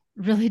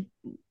really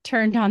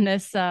turned on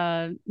this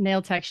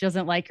nail tech. She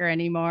doesn't like her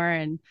anymore,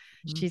 and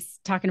Mhm. she's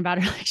talking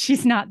about her like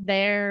she's not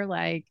there.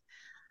 Like,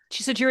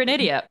 She said, "You're an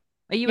idiot.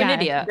 Are you an yeah,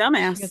 idiot?" she goes,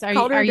 Dumbass. "Are you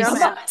Called her a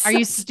are dumbass.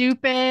 you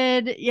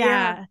stupid?" Yeah.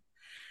 Yeah,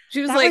 She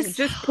was that like was.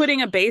 just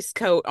putting a base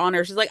coat on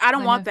her. She's like, I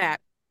don't I want know.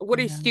 that. What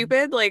I are you, know.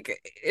 stupid? Like,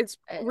 it's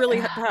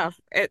really tough.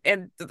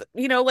 And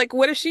like,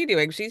 what is she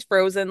doing? She's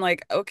frozen.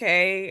 Like,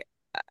 okay,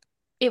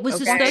 It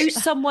was as Well, okay, though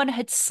someone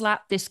had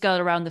slapped this girl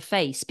around the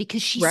face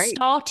because she right.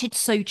 started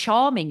so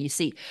charming, you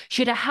see.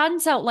 She had her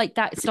hands out like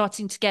that,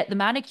 starting to get the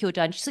manicure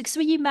done. She's like, "So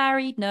are you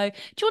married? No. Do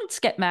you want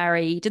to get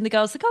married?" And the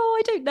girl's like, "Oh,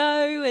 I don't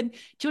know." And, "Do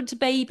you want a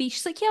baby?"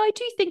 She's like, "Yeah, I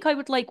do think I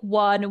would like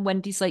one." And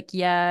Wendy's like,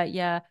 "Yeah,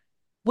 yeah.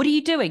 What are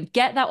you doing?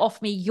 Get that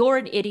off me. You're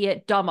an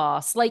idiot,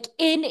 dumbass." Like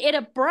in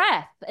a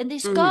breath. And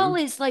this girl Hmm.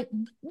 is like,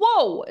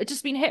 whoa, it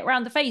just been hit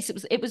around the face.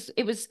 It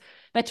was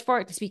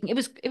metaphorically speaking,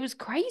 it was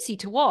crazy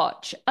to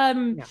watch.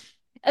 Yeah.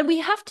 And we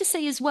have to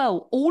say as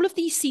well, all of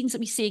these scenes that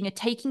we're seeing are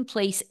taking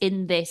place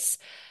in this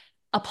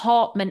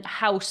apartment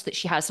house that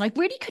she has. And I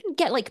really couldn't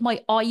get like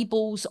my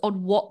eyeballs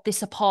on what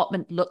this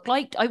apartment looked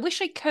like. I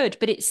wish I could,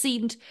 but it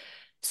seemed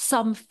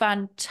some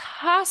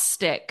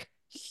fantastic,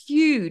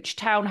 huge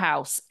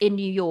townhouse in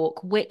New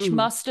York, which Hmm.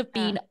 must have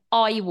yeah, been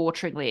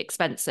eye-wateringly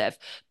expensive.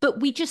 But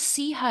we just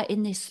see her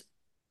in this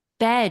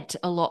bed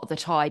a lot of the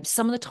time.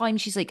 Some of the time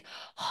she's like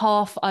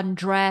half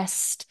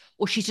undressed,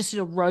 or she's just in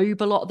a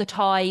robe a lot of the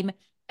time.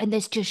 And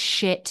there's just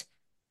shit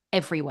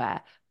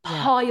everywhere.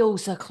 Yeah.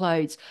 Piles of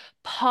clothes,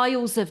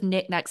 piles of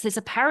knickknacks. There's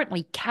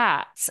apparently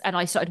cats, and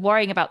I started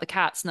worrying about the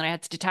cats, and then I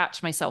had to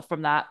detach myself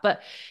from that.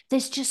 But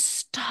there's just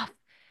stuff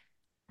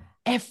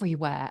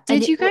everywhere. And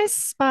did you guys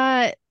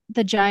spot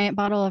the giant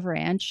bottle of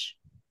ranch?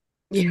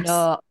 Yes.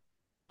 no,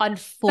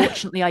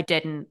 unfortunately, I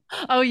didn't.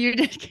 Oh, you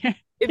did.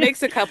 It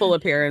makes a couple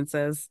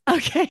appearances.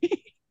 Okay.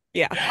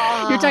 Yeah.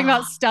 You're talking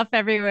about Ah, stuff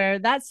everywhere.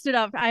 That stood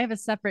up. I have a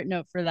separate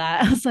note for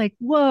that. I was like,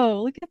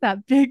 whoa, look at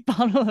that big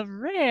bottle of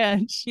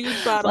ranch.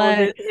 Huge bottle of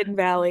Like, Hidden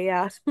Valley.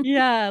 Yeah.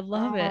 yeah, I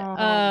love it.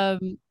 oh,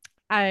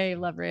 I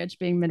love ranch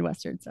being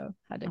Midwestern, so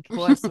had to of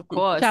course, of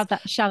course.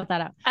 shout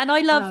that out. And I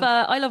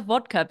love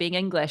vodka being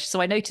English,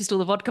 so I noticed all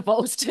the vodka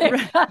bottles too.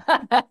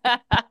 Right.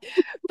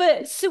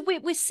 But so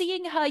we're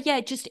seeing her, yeah,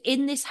 just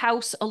in this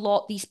house a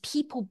lot. These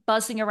people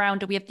buzzing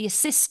around her. We have the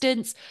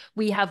assistants.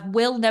 We have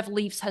Will never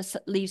leaves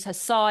her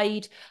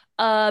side.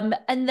 And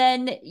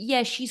then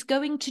yeah, she's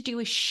going to do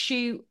a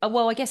shoot.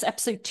 Well, I guess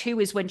episode 2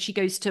 is when she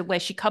goes to where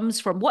she comes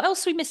from. What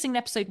else are we missing in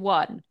episode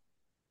 1?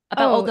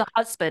 About Oh, the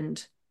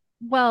husband.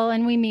 well,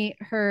 and we meet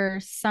her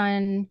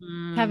son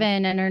Mm,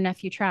 Kevin and her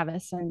nephew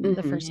Travis in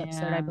the Hmm. first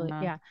episode, I believe.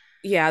 yeah. Yeah.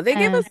 Yeah. They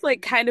give And us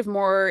like kind of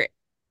more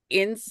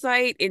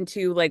insight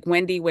into like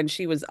Wendy when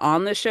she was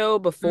on the show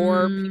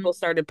before Mm, people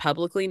started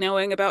publicly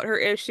knowing about her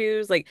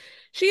issues. Like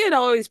she had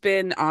always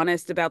been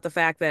honest about the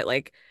fact that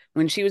like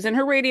when she was in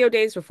her radio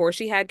days before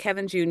she had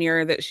Kevin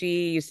Jr., that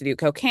she used to do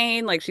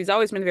cocaine. Like she's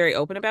always been very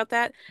open about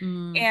that.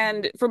 mm,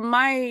 And from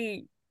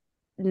my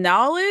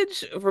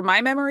knowledge, from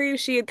my memory,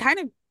 she had kind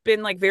of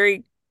been like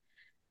very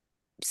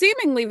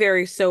seemingly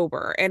very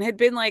sober and had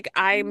been like,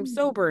 I'm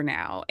sober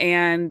now.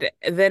 And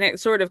then it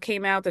sort of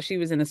came out that she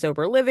was in a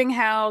sober living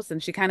house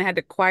and she kind of had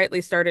to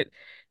quietly start it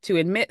to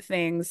admit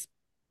things.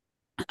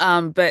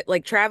 But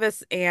like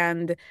Travis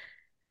and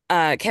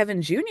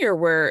Kevin Jr.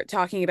 were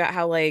talking about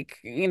how like,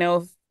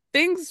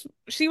 things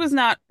she was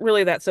not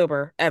really that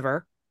sober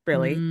ever,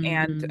 really.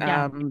 And mm.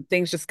 yeah.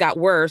 things just got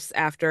worse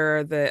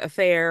after the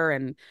affair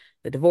and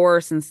the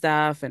divorce and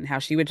stuff, and how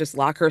she would just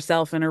lock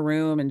herself in her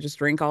room and just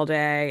drink all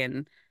day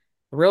and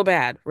real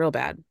bad, real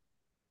bad.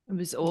 It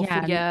was awful.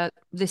 Yeah. Yeah.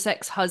 This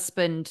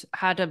ex-husband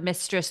had a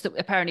mistress that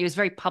apparently was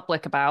very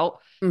public about.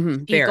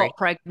 She Very. got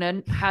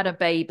pregnant, had a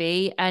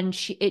baby, and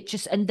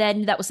and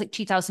then that was like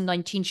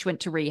 2019. She went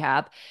to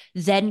rehab,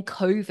 then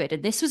COVID.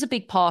 And this was a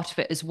big part of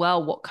it as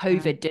well, what Yeah.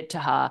 COVID did to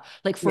her.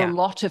 Like for a Yeah.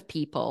 lot of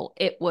people,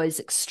 it was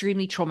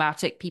extremely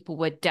traumatic. People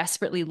were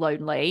desperately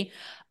lonely.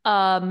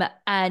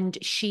 And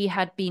she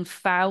had been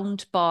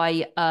found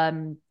by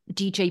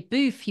DJ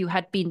Booth, who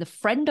had been the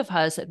friend of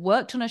hers that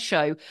worked on a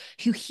show,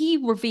 who he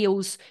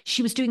reveals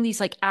she was doing these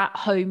like at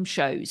home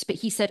shows. But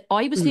he said,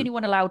 I was the Mhm. only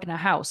one allowed in her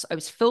house. I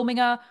was filming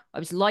her, I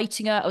was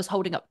lighting her, I was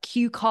holding up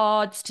cue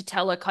cards to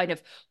tell her kind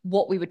of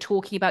what we were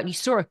talking about. And you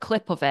saw a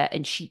clip of it,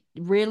 and she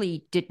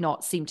really did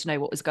not seem to know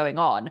what was going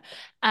on.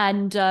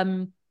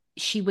 And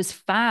she was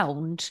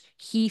found,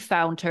 he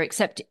found her,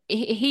 except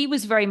he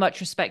was very much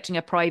respecting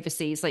her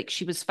privacies. Like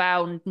she was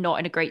found not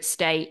in a great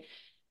state,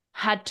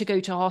 had to go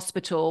to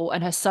hospital,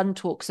 and her son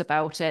talks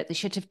about it. They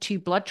should have two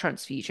blood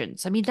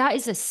transfusions. I mean, that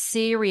is a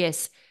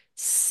serious,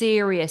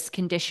 serious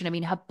condition. I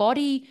mean, her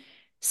body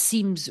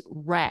seems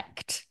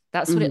wrecked.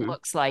 That's what it Mhm.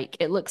 looks like.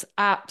 It looks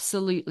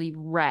absolutely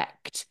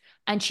wrecked.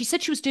 And she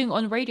said she was doing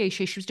on the radio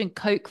show, she was doing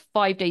coke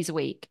 5 days a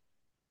week.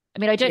 I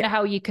mean, I don't Yeah. know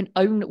how you can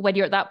own when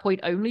you're at that point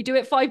only do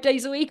it 5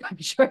 days a week. I'm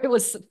sure it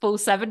was full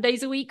 7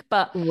 days a week,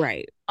 but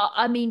Right.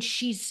 I mean,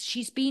 she's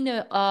been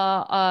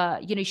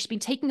she's been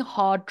taking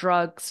hard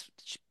drugs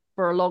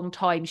for a long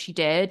time. She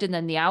did, and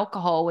then the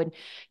alcohol, and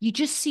you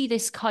just see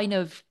this kind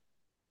of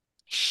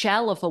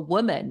shell of a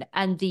woman,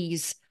 and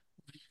these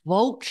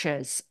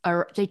vultures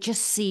are. They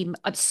just seem.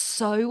 I'm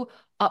so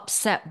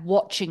upset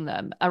watching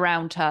them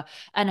around her,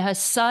 and her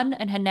son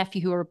and her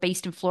nephew, who are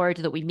based in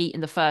Florida, that we meet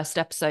in the first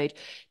episode.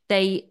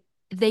 They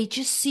they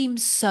just seem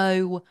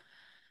so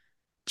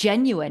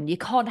genuine. You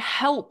can't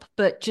help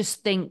but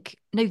just think,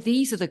 no,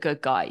 these are the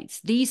good guys.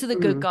 These are the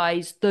good Mhm.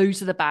 guys.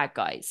 Those are the bad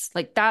guys.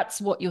 Like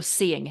that's what you're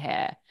seeing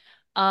here.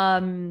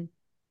 Um,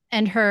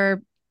 And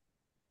her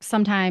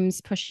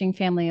sometimes pushing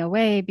family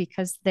away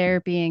because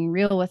they're being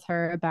real with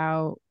her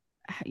about,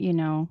 you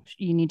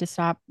need to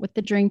stop with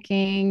the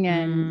drinking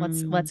and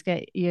mm, let's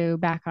get you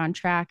back on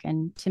track.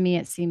 And to me,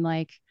 it seemed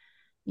like,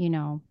 you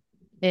know,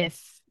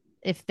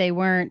 if they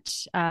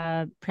weren't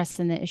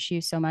pressing the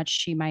issue so much,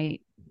 she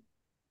might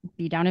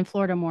be down in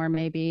Florida more,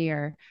 maybe,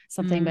 or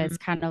something. But mm, it's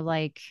kind of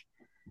like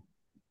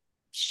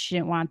she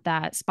didn't want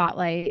that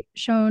spotlight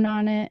shown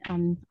on it,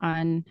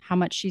 on how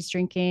much she's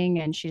drinking,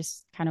 and she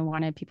just kind of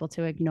wanted people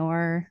to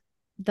ignore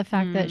the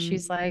fact that mm,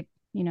 she's like,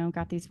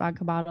 got these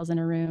vodka bottles in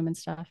her room and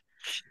stuff.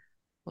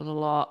 was a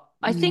lot.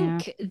 I Yeah.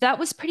 think that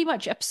was pretty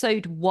much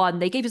episode one.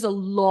 They gave us a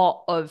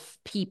lot of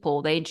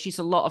people. They introduced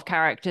a lot of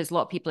characters, a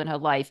lot of people in her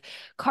life.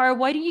 Cara,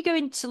 why don't you go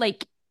into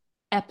like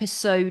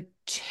episode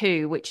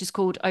two, which is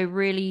called I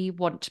Really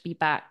Want to Be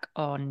Back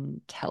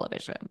on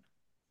Television?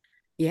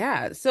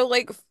 Yeah. So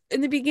like in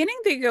the beginning,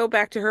 they go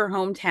back to her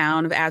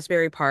hometown of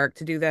Asbury Park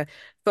to do the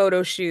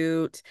photo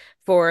shoot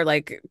for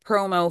like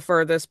promo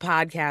for this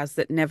podcast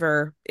that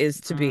never is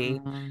to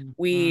be. Mm,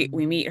 We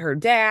mm, meet her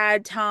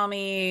dad,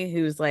 Tommy,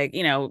 who's like,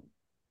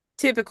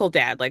 typical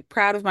dad, like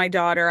proud of my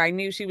daughter. I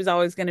knew she was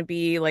always going to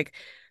be like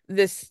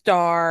this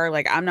star.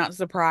 Like I'm not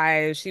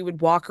surprised. She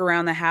would walk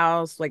around the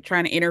house like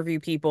trying to interview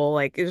people.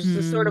 Like it was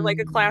just sort of like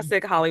a mm.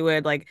 classic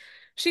Hollywood, like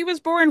she was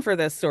born for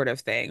this sort of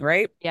thing,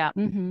 right? Yeah.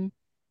 Mm-hmm.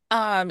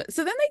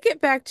 So then they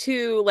get back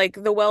to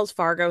like the Wells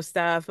Fargo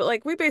stuff, but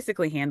like we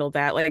basically handled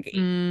that. Like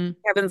Mm,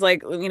 Kevin's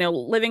like,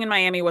 living in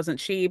Miami wasn't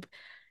cheap,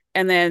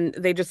 and then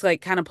they just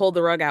like kind of pulled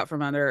the rug out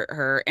from under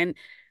her. And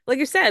like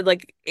you said,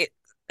 like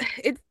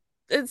it's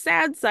a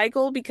sad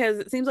cycle because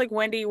it seems like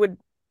Wendy would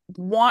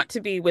want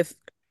to be with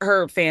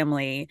her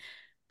family,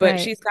 but Right.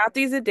 she's got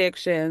these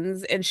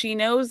addictions and she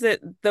knows that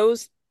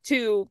those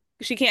two,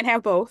 she can't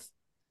have both.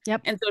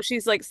 Yep. And so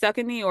she's like stuck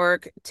in New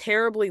York,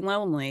 terribly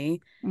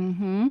lonely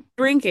Mm-hmm.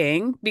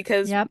 drinking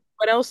because Yep.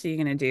 what else are you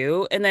gonna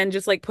do? And then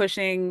just like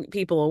pushing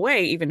people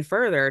away even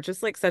further,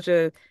 just like such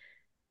a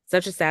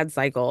sad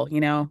cycle,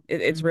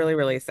 it's really, mm,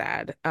 really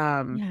sad.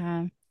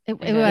 Yeah. It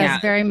it was Yeah,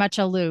 is. very much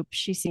a loop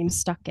she seems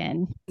stuck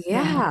in.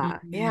 Yeah. yeah,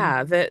 Mm.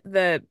 yeah.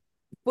 The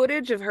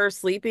footage of her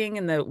sleeping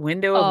in the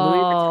window of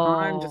Louis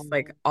Vuitton, just Oh,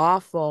 like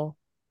awful.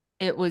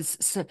 it was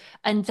so,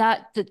 and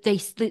that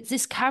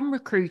this camera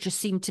crew just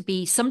seemed to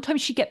be.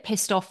 Sometimes she get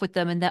pissed off with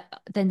them, and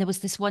then there was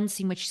this one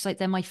scene where she's like,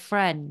 "They're my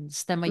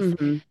friends.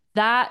 Hmm.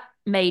 That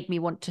made me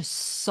want to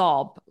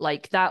sob.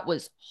 Like that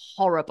was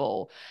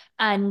horrible.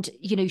 And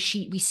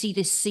we see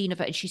this scene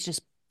of it, and she's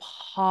just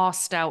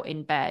passed out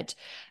in bed,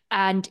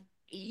 and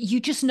you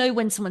just know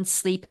when someone's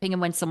sleeping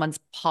and when someone's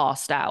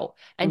passed out.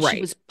 And she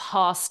Right. was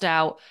passed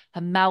out.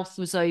 Her mouth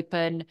was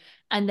open.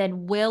 And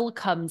then Will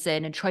comes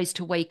in and tries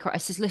to wake her. I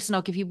says, "Listen,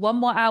 I'll give you one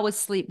more hour's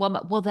sleep.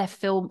 Well, they're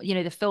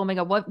filming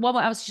her. One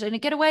more hour." She's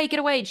like, "Get away, get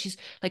away." And she's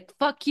like,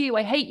 "Fuck you.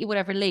 I hate you,"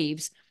 whatever,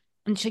 leaves.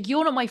 And she's like,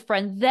 "You're not my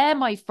friend. They're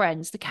my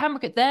friends. The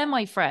camera, they're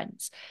my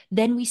friends."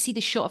 Then we see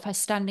the shot of her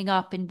standing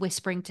up and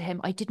whispering to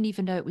him, "I didn't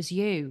even know it was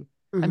you.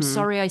 I'm Hmm.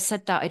 sorry I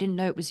said that. I didn't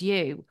know it was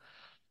you."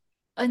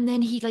 And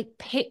then he like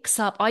picks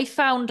up.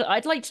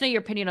 I'd like to know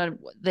your opinion on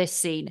this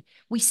scene.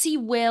 We see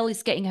Will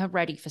is getting her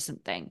ready for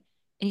something.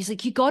 And he's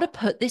like, you got to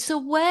put this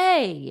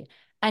away.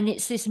 And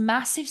it's this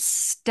massive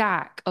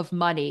stack of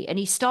money. And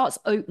he starts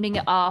opening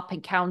it up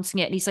and counting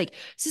it. And he's like,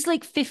 this is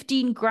like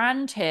 15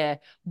 grand here.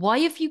 Why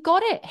have you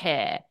got it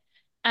here?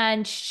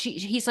 And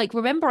he's like,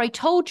 remember, I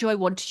told you I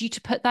wanted you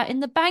to put that in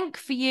the bank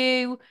for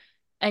you.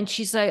 And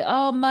she's like,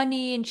 oh,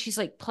 money. And she's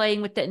like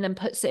playing with it and then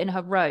puts it in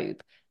her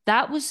robe.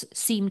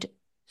 Seemed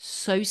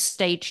so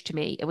staged to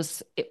me. It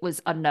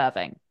was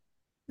unnerving.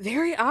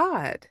 Very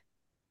odd.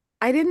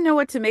 I didn't know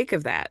what to make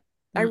of that.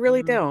 I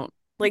really Mm-mm. don't.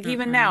 Like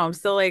even Mm-mm. now, I'm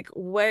still like,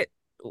 what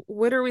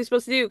are we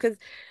supposed to do? Because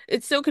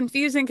it's so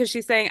confusing because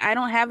she's saying, I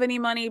don't have any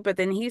money, but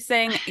then he's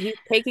saying he's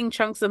taking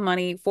chunks of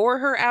money for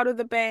her out of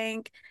the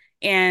bank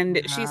and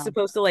she's Yeah.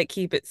 supposed to like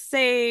keep it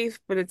safe,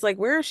 but it's like,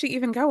 where is she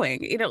even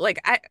going? Like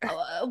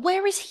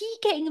Where is he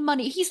getting the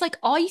money? He's like,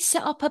 I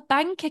set up a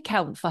bank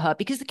account for her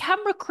because the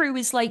camera crew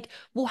is like,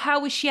 well,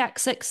 how is she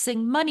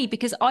accessing money?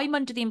 Because I'm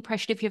under the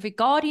impression if you have a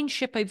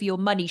guardianship over your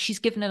money, she's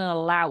given an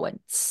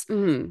allowance.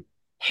 Mhm.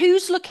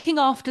 Who's looking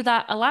after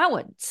that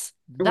allowance?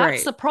 That's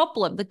Right. the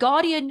problem. The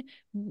Guardian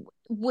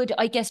would,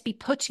 I guess, be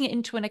putting it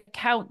into an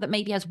account that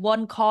maybe has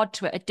one card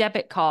to it, a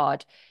debit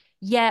card.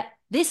 Yet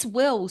this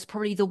Will's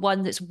probably the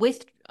one that's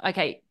with,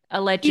 okay, He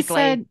allegedly.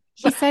 said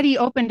he said he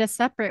opened a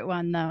separate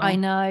one I though.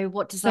 know.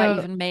 What does that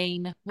So even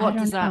mean? I What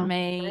does don't that know.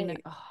 mean? Right.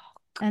 Oh,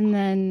 And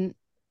then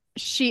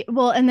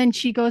and then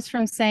she goes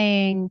from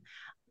saying,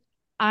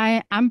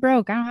 I'm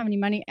broke, I don't have any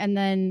money. And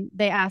then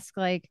they ask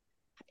like,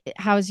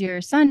 how's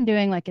your son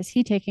doing? Like, is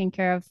he taken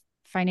care of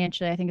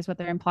financially? I think is what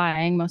they're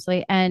implying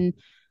mostly. And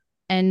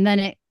then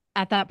it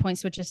at that point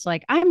switches to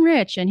like, I'm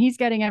rich and he's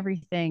getting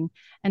everything.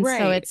 And so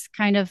Right. it's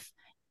kind of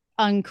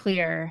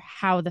unclear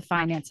how the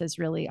finances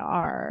really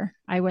are.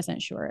 I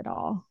wasn't sure at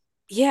all.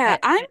 Yeah,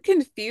 I, I'm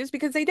confused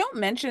because they don't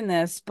mention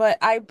this, but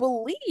I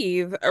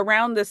believe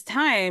around this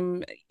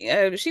time,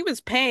 she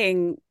was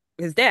paying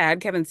his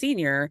dad, Kevin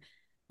Sr.,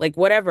 like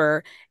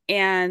whatever.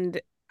 And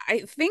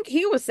I think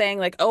he was saying,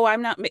 like, oh, I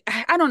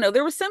don't know.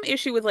 There was some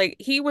issue with like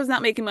he was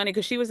not making money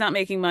because she was not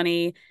making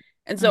money.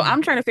 And so mm.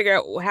 I'm trying to figure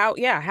out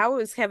how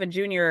is Kevin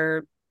Jr.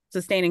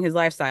 sustaining his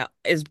lifestyle?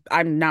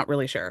 I'm not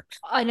really sure.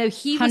 I know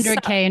he was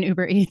 100K in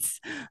Uber Eats.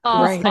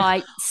 I was Oh, Right.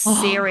 like, I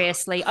oh,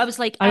 seriously. I was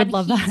like, I would and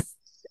love that.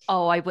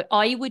 I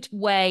would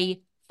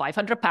weigh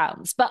 500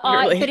 pounds, but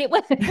Literally. it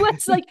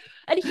was like,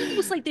 and he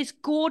was like this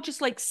gorgeous,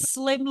 like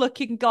slim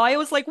looking guy. I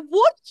was like,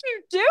 what are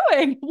you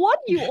doing? What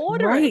are you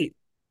ordering? Right.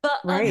 But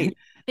Right.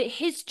 but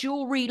his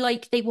jewelry,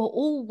 like they were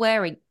all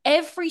wearing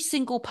every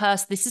single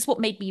person. This is what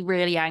made me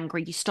really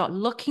angry. You start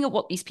looking at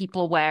what these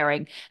people are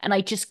wearing, and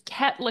I just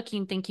kept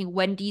looking, thinking,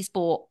 Wendy's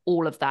bought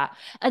all of that.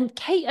 And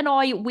Kate and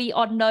I, we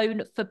are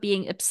known for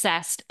being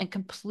obsessed and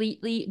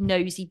completely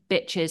nosy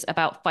bitches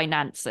about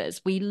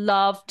finances. We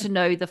love to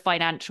know the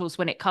financials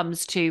when it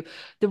comes to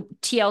the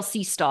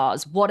TLC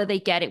stars. What are they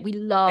getting? We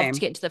love to Same.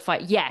 get into the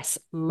fight. Yes,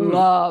 Mm.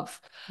 love.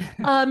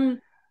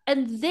 Um,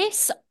 and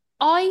this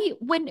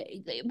when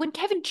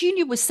Kevin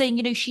Jr. was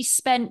saying, she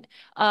spent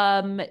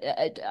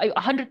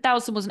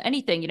 100,000 wasn't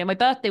anything. My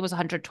birthday was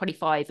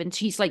 125, and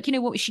she's like, you know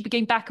what, she'd be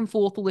going back and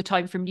forth all the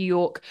time from New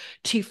York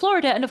to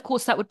Florida, and of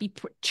course that would be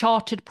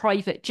chartered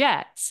private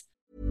jets.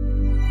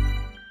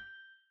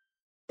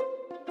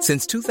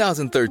 Since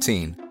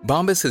 2013,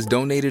 Bombas has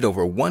donated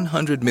over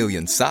 100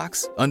 million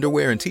socks,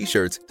 underwear, and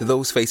T-shirts to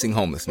those facing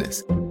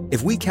homelessness.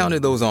 If we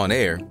counted those on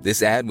air,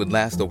 this ad would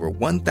last over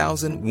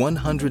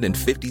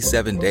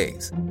 1,157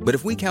 days. But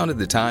if we counted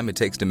the time it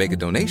takes to make a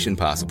donation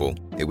possible,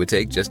 it would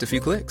take just a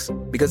few clicks.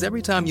 Because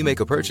every time you make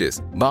a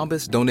purchase,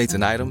 Bombas donates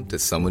an item to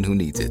someone who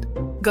needs it.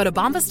 Go to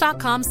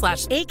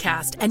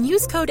bombas.com/ACAST and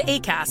use code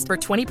ACAST for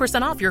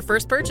 20% off your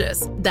first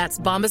purchase. That's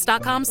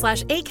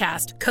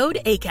bombas.com/ACAST, code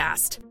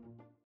ACAST.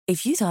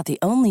 If you thought the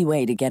only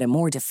way to get a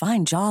more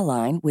defined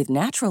jawline with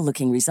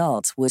natural-looking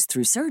results was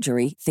through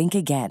surgery, think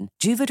again.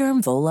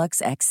 Juvederm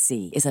Volux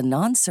XC is a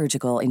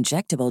non-surgical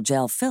injectable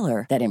gel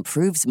filler that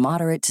improves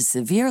moderate to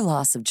severe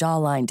loss of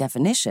jawline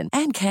definition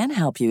and can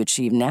help you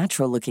achieve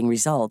natural-looking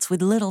results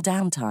with little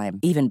downtime.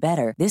 Even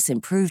better, this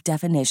improved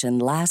definition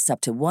lasts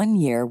up to 1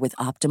 year with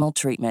optimal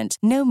treatment.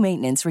 No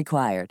maintenance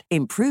required.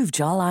 Improve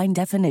jawline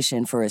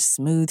definition for a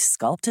smooth,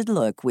 sculpted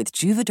look with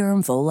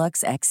Juvederm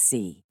Volux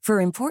XC. For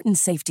important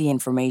safety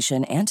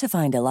information and to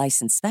find a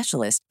licensed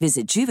specialist,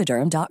 visit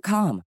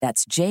Juvederm.com.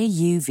 That's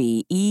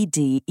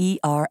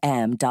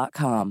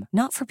JUVEDERM.com.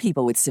 Not for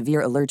people with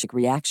severe allergic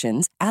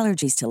reactions,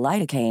 allergies to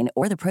lidocaine,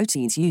 or the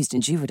proteins used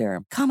in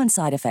Juvederm. Common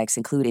side effects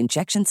include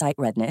injection site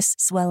redness,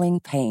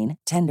 swelling, pain,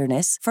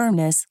 tenderness,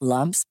 firmness,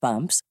 lumps,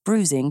 bumps,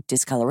 bruising,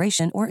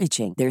 discoloration, or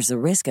itching. There's a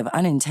risk of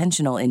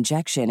unintentional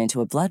injection into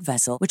a blood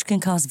vessel, which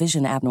can cause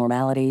vision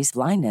abnormalities,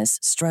 blindness,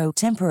 stroke,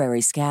 temporary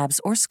scabs,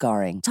 or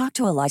scarring. Talk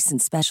to a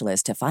licensed specialist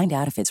to find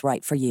out if it's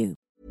right for you.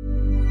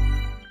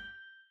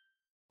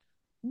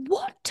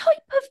 What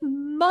type of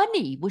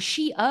money was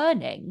she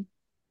earning?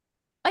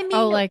 I Oh,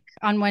 mean, like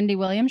on Wendy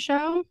Williams'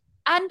 show?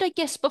 and I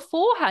guess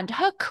beforehand,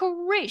 her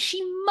career,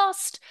 she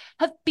must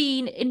have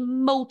been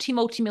in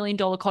multi-million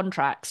dollar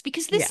contracts,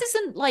 because this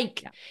isn't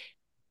like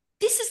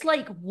this is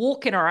like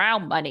walking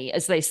around money,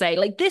 as they say.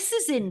 Like, this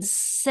is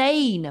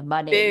insane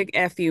money.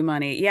 Big FU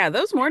money. Yeah,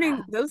 those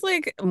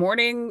like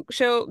morning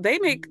show, they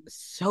make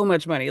so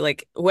much money.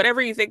 Like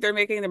whatever you think they're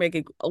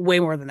making way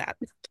more than that.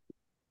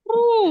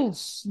 Oh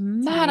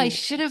man, I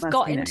should have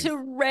got into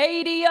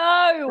radio.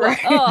 Right.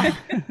 Oh,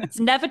 it's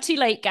never too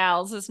late,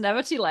 gals. It's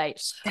never too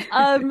late.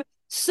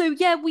 So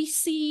yeah, we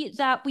see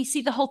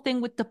the whole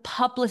thing with the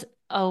public.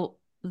 Oh,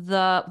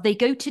 they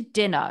go to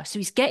dinner. So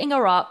he's getting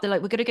her up. They're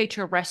like, we're gonna go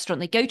to a restaurant.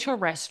 They go to a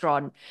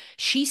restaurant.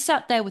 She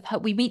sat there with her.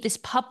 We meet this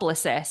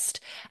publicist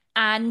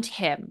and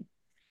him.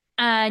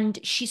 And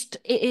it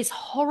is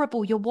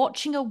horrible. You're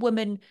watching a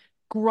woman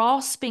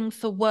grasping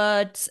for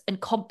words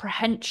and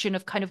comprehension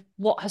of kind of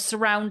what her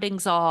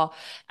surroundings are.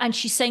 And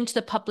she's saying to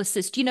the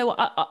publicist,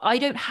 I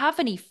don't have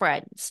any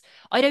friends.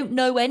 I don't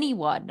know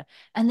anyone.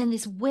 And then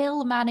this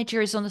Will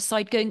manager is on the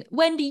side going,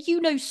 Wendy, you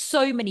know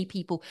so many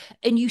people.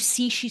 And you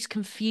see she's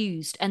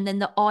confused. And then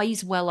the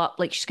eyes well up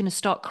like she's going to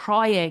start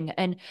crying.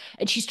 And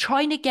she's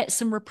trying to get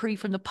some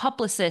reprieve from the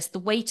publicist. The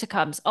waiter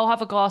comes, I'll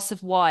have a glass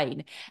of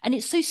wine. And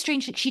it's so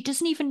strange that she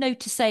doesn't even know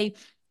to say,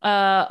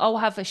 I'll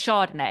have a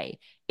Chardonnay.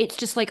 It's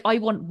just like, I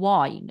want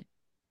wine.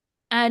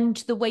 And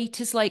the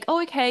waiter's like,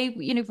 oh,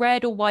 okay,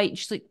 red or white.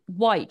 She's like,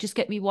 white, just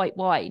get me white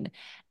wine.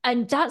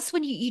 And that's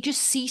when you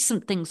just see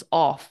something's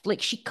off.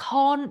 Like, she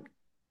can't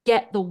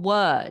get the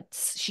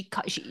words.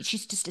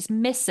 She's just is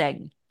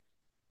missing.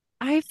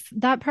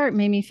 That part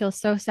made me feel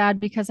so sad,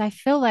 because I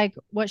feel like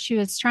what she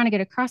was trying to get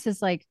across is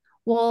like,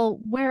 well,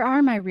 where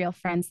are my real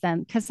friends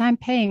then? Because I'm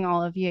paying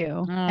all of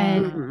you,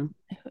 and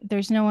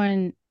there's no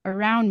one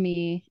around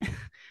me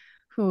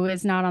who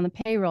is not on the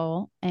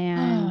payroll.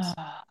 And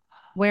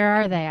where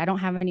are they? I don't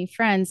have any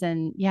friends.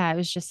 And yeah, it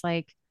was just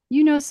like,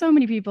 so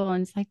many people.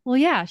 And it's like, well,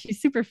 yeah,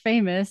 she's super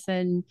famous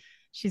and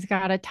she's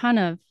got a ton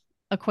of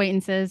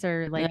acquaintances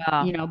or like,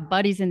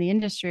 buddies in the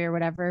industry or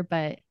whatever,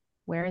 but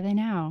where are they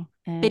now?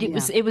 And but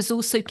it was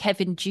also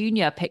Kevin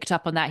Jr. picked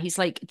up on that. He's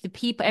like, the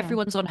people,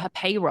 everyone's on her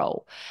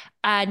payroll.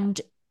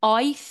 And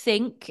I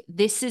think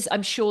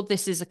I'm sure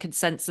this is a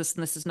consensus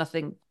and this is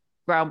nothing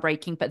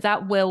groundbreaking, but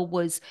that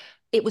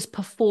it was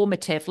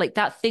performative, like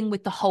that thing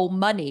with the whole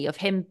money of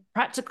him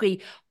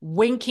practically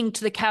winking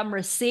to the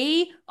camera.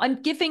 See,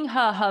 I'm giving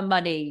her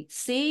money.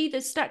 See,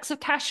 there's stacks of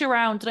cash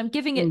around and I'm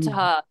giving it to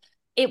her.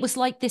 It was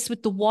like this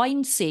with the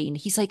wine scene.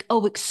 He's like,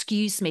 oh,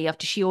 excuse me,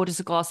 after she orders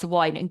a glass of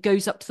wine and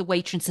goes up to the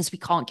waiter and says, we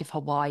can't give her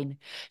wine.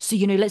 So,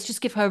 let's just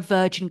give her a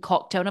virgin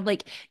cocktail. And I'm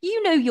like,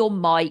 you're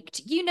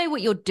mic'd. You know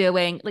what you're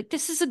doing. Like,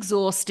 this is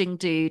exhausting,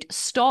 dude.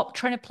 Stop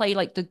trying to play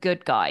like the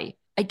good guy.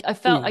 I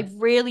felt I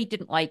really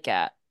didn't like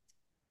it.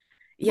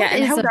 Yeah,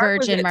 and how dark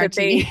was it that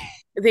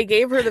they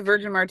gave her the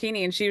virgin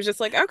martini and she was just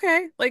like,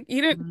 okay, like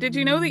did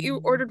you know that you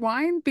ordered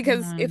wine?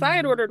 Because if I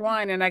had ordered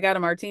wine and I got a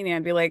martini,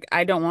 I'd be like,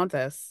 I don't want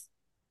this.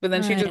 But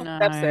then she just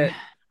accepts it.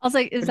 I was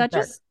like, is that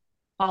just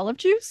olive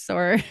juice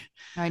or?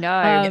 I know.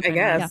 I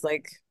guess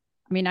like.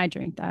 I mean, I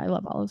drink that. I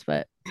love olives,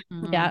 but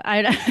yeah,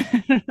 I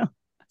don't know.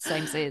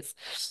 Same as.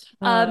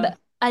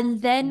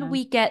 And then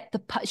we get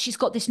she's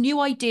got this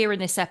new idea in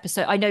this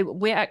episode. I know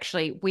we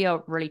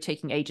are really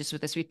taking ages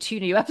with this. We have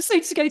 2 new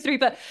episodes to go through,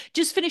 but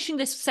just finishing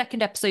this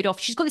second episode off,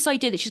 she's got this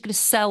idea that she's going to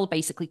sell,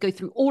 basically go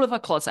through all of her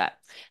closet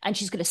and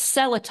she's going to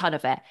sell a ton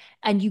of it.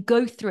 And you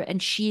go through it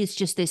and she is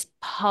just this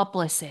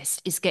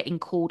publicist, is getting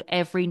called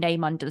every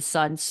name under the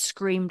sun,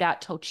 screamed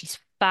at, told she's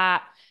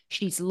fat,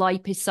 she needs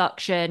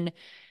liposuction.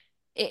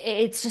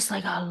 It's just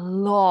like a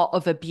lot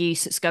of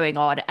abuse that's going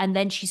on. And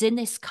then she's in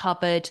this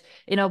cupboard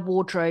in her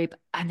wardrobe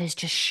and there's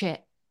just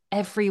shit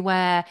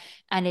everywhere.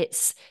 And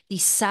it's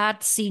these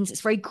sad scenes.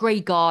 It's very Grey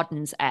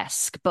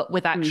Gardens-esque, but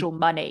with actual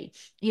money.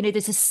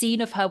 There's a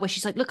scene of her where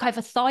she's like, look, I have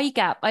a thigh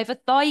gap. I have a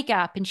thigh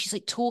gap. And she's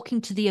like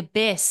talking to the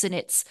abyss.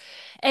 And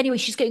anyway,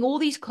 she's getting all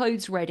these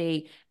clothes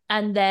ready.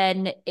 And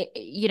then,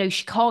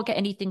 she can't get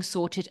anything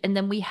sorted. And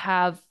then we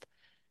have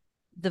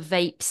the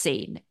vape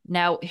scene.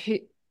 Now,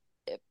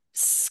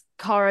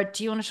 Cara,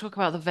 do you want to talk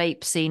about the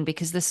vape scene?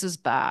 Because this is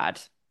bad.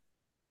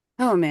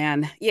 Oh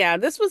man. Yeah,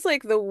 this was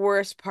like the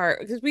worst part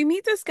because we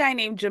meet this guy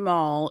named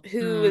Jamal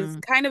who is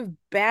kind of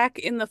back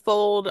in the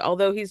fold,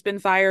 although he's been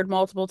fired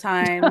multiple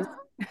times.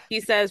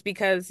 He says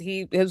because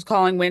he is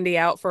calling Wendy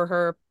out for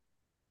her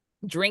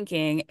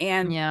drinking.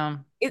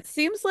 And it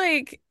seems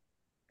like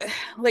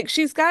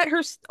she's got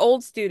her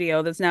old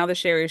studio that's now the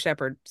Sherry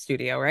Shepherd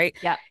studio, right?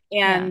 Yeah.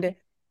 And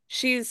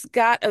she's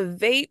got a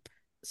vape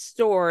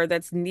store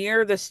that's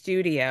near the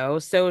studio.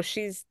 So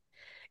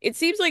it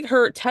seems like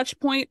her touch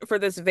point for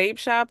this vape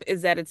shop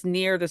is that it's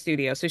near the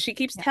studio. So she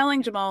keeps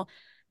telling Jamal,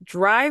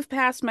 drive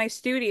past my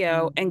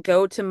studio and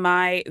go to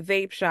my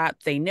vape shop.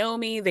 They know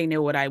me. They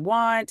know what I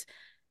want,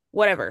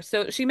 whatever.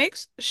 So she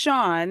makes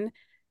Sean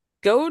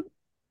go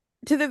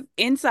to the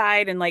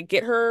inside and like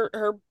get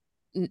her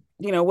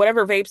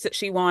whatever vapes that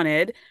she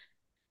wanted.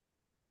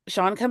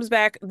 Sean comes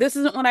back. This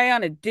isn't what I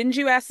wanted. Didn't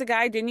you ask the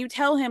guy? Didn't you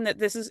tell him that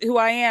this is who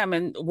I am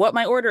and what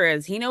my order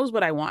is? He knows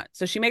what I want.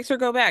 So she makes her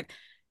go back.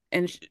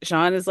 And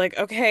Sean is like,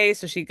 okay.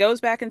 So she goes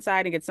back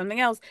inside and gets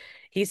something else.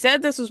 He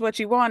said this was what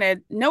you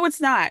wanted. No,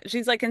 it's not.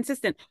 She's like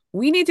consistent.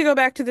 We need to go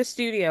back to the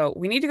studio.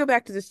 We need to go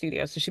back to the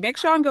studio. So she makes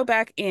Sean go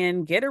back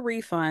in, get a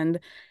refund.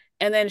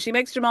 And then she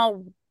makes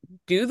Jamal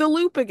do the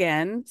loop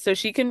again so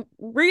she can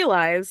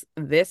realize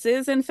this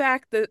is, in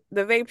fact, the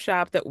vape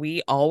shop that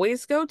we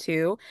always go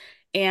to.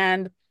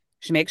 And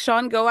she makes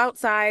Sean go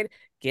outside,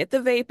 get the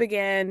vape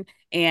again.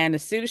 And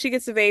as soon as she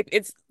gets the vape,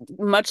 it's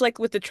much like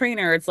with the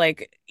trainer. It's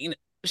like,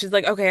 she's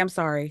like, okay, I'm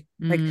sorry.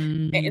 Like,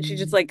 and she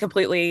just like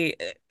completely,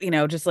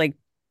 just like,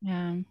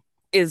 yeah,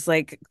 is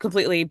like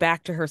completely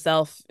back to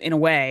herself in a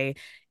way.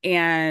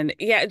 And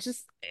yeah, it's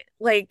just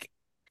like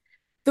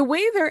the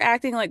way they're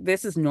acting like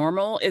this is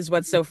normal is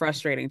what's so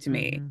frustrating to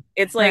me.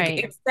 It's like,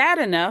 right. it's sad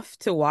enough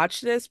to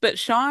watch this, but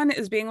Sean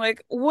is being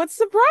like, what's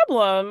the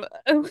problem?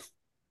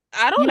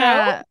 I don't know.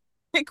 Yeah.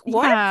 Like,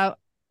 what? Yeah.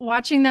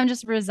 Watching them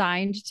just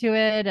resigned to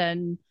it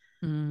and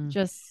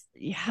just,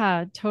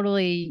 yeah,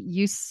 totally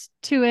used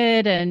to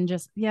it. And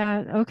just,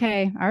 yeah,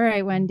 okay. All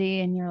right, Wendy.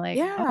 And you're like,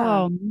 Yeah.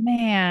 oh, And they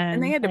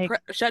man. had to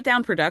Like, shut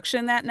down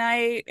production that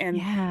night. And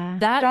yeah. Sean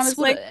That's is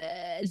what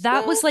like, that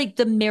well, was like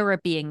the mirror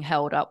being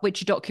held up,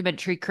 which a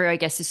documentary crew, I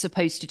guess, is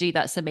supposed to do.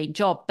 That's the main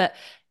job. But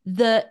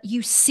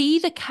you see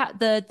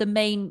the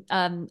main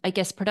I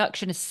guess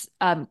productionists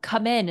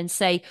come in and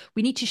say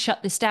we need to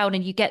shut this down,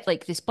 and you get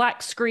like this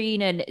black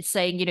screen and it's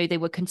saying, they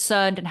were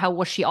concerned and how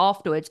was she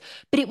afterwards.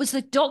 But it was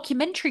the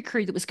documentary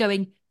crew that was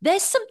going,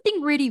 there's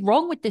something really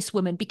wrong with this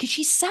woman, because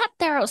she sat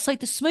there outside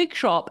the smoke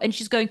shop and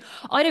she's going,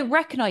 I don't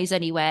recognize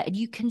anywhere. And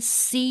you can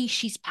see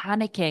she's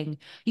panicking.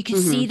 You can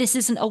see this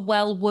isn't a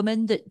well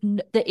woman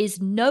that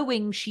is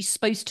knowing she's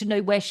supposed to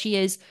know where she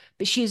is,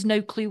 but she has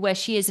no clue where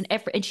she is.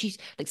 And she's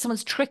like,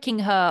 someone's tricking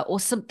her or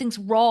something's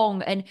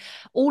wrong. And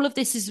all of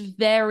this is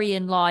very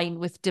in line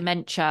with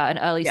dementia and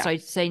early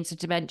signs of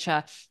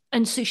dementia.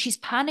 And so she's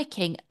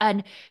panicking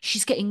and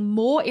she's getting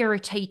more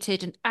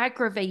irritated and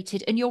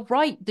aggravated. And you're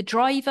right, the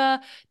driver,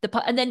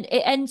 and then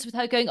it ends with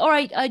her going, all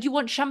right, do you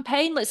want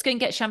champagne? Let's go and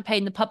get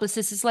champagne. The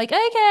publicist is like,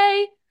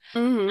 okay.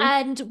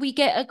 And we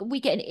get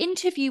an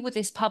interview with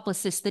this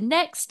publicist the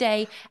next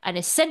day, and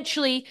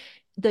essentially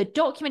the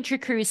documentary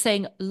crew is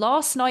saying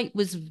last night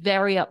was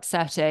very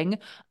upsetting.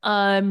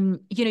 How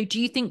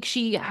do you think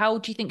she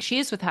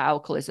is with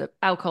her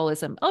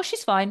alcoholism? Oh,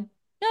 she's fine.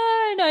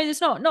 No,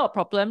 there's not a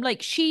problem.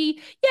 Like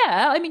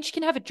I mean, she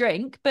can have a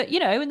drink, but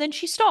and then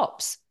she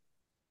stops.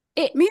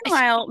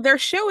 Meanwhile, they're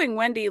showing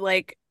Wendy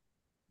like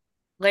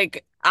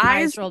Eyes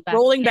eyes rolled back.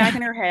 rolling back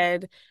in her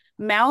head,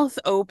 mouth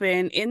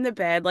open in the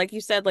bed, like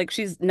you said, like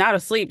she's not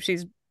asleep,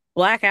 she's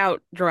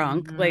blackout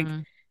drunk. Like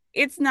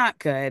it's not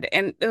good.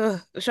 And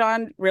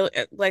Sean really,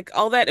 like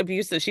all that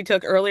abuse that she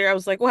took earlier, I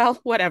was like, well,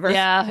 whatever.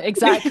 Yeah,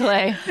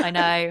 exactly. I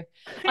know.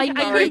 I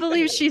couldn't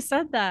believe she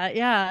said that.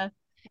 Yeah.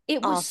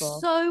 It was awful.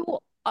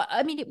 so,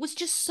 I mean, it was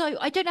just so,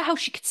 I don't know how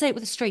she could say it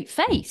with a straight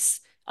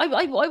face.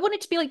 I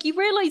wanted to be like, you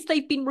realize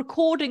they've been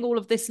recording all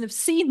of this and have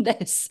seen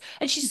this.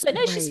 And she's like,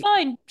 no, she's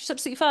fine. She's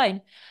absolutely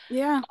fine.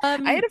 Yeah.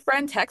 I had a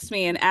friend text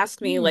me and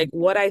ask me like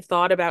what I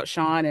thought about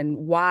Sean and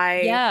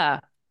why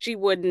she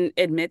wouldn't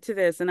admit to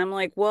this. And I'm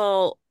like,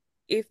 well,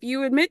 if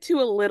you admit to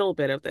a little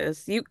bit of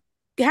this, you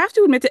have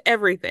to admit to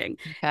everything.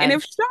 Okay. And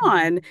if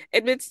Sean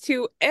admits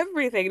to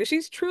everything, if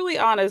she's truly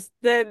honest,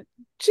 then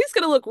she's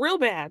going to look real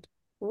bad,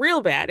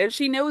 real bad. And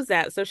she knows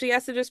that. So she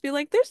has to just be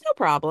like, there's no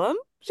problem.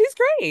 She's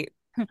great.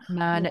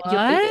 Man,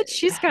 what?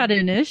 She's got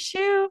an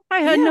issue? I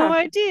had no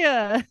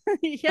idea.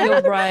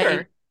 You're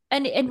right.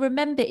 And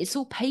remember, it's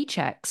all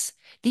paychecks.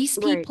 These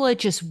people are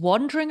just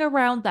wandering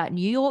around that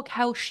New York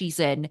house she's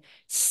in,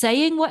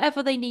 saying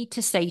whatever they need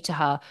to say to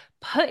her,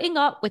 putting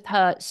up with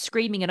her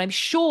screaming. And I'm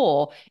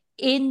sure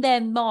in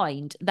their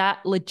mind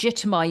that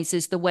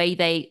legitimizes the way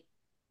they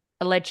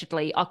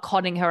allegedly are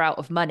conning her out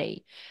of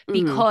money,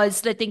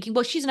 because they're thinking,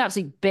 well, she's an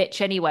absolute bitch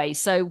anyway,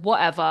 so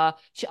whatever.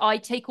 I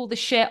take all the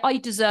shit. I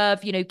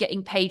deserve,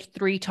 getting paid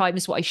 3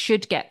 times what I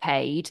should get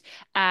paid.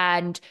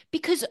 And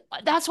because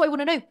that's what I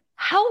want to know.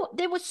 How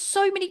there were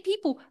so many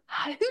people.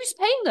 Who's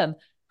paying them?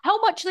 How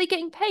much are they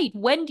getting paid?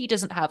 Wendy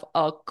doesn't have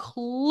a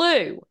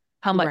clue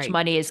how much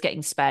money is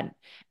getting spent.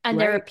 And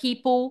there are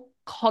people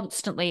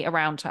constantly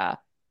around her.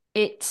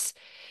 It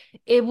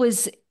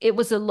was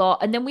a lot.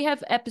 And then we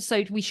have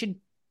we should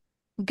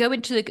go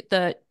into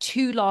the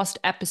 2 last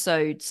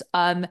episodes.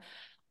 I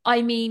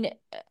mean,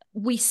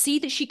 we see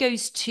that she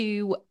goes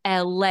to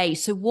LA.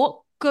 So what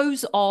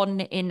goes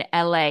on in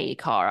LA,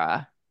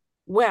 Cara?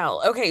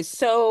 Well, okay,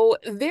 so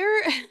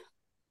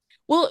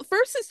well,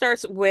 first it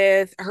starts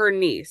with her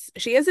niece.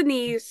 She has a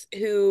niece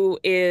who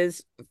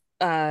is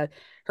her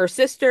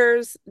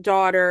sister's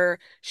daughter.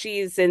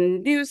 She's a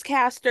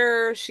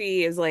newscaster.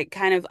 She is like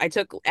kind of, I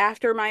took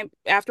after my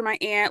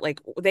aunt, like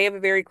they have a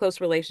very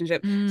close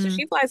relationship. So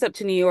she flies up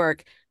to New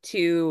York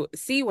to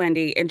see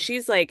Wendy, and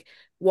she's like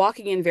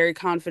walking in very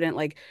confident,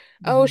 like,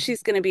 oh, Mhm.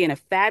 she's going to be in a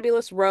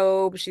fabulous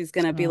robe. She's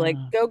going to be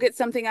like, go get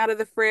something out of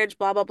the fridge,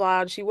 blah, blah,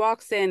 blah. And she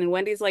walks in, and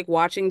Wendy's like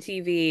watching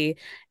TV.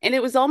 And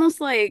it was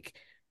almost like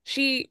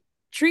she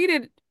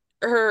treated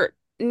her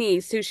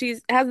niece, who she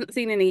hasn't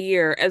seen in a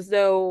year, as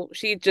though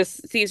she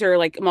just sees her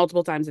like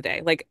multiple times a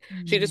day. Like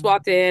she just Mm.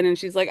 walked in and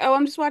she's like, oh,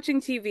 I'm just watching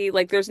TV.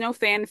 Like there's no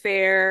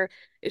fanfare.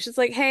 It's just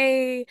like,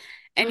 hey.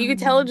 And you could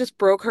tell it just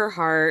broke her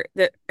heart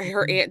that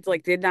her Mhm. aunt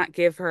like did not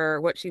give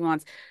her what she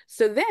wants.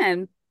 So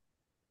then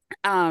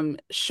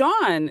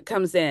Sean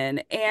comes in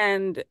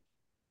and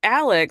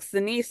Alex,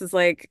 the niece, is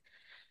like,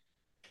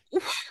 who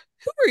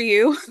are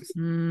you?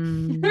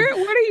 Mm.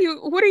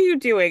 What are you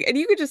doing? And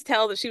you could just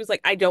tell that she was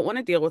like, I don't want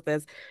to deal with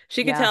this.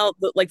 She could Yeah. tell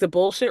that like the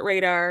bullshit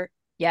radar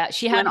Yeah,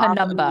 she had went her off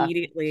number. She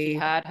immediately.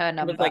 had her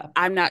It was like, number.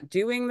 I'm not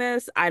doing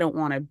this. I don't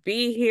want to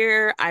be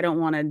here. I don't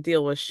want to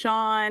deal with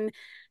Sean.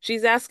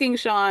 She's asking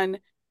Sean,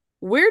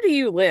 where do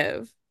you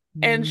live?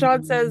 And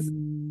Sean says,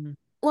 Mm.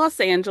 Los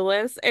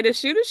Angeles. And as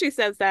soon as she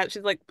says that,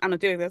 she's like, I'm not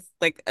doing this.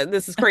 Like,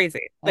 this is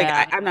crazy. Like,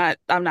 Yeah.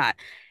 I'm not.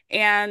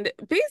 And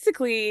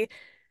basically,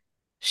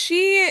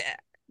 she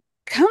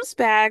comes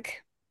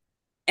back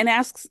and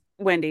asks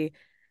Wendy,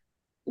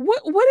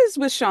 what is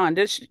with Sean?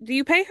 Do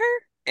you pay her?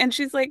 And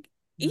she's like,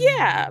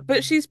 yeah, but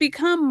Mm. she's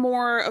become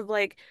more of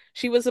like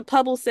she was a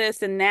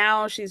publicist and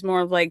now she's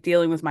more of like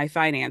dealing with my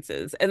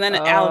finances. And then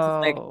Alex is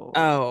like, Oh.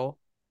 oh,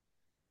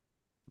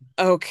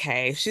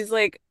 okay. She's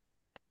like,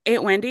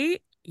 Aunt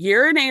Wendy,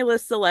 you're an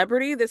A-list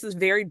celebrity. This is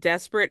very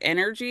desperate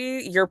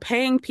energy. You're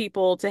paying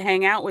people to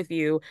hang out with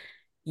you.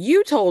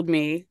 You told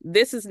me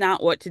this is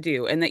not what to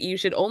do and that you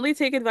should only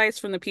take advice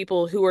from the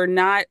people who are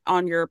not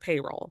on your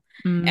payroll.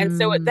 And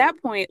so at Mm.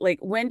 that point, like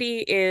Wendy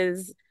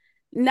is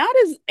not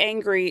as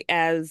angry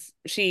as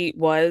she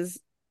was,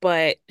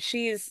 but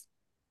she's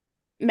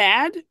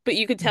mad, but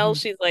you could tell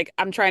Mhm. she's like,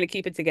 I'm trying to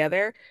keep it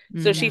together.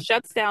 So Mm, she yeah.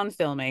 shuts down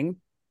filming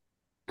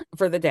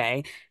for the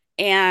day.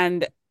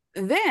 And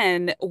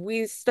then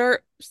we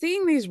start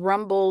seeing these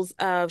rumbles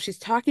of she's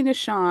talking to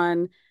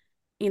Sean,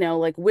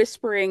 like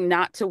whispering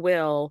not to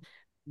Will,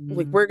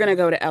 like Mm. we're gonna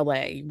go to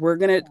LA. We're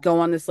gonna go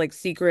on this like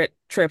secret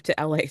trip to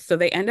LA. So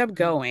they end up Mm.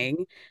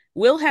 going.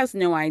 Will has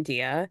no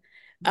idea.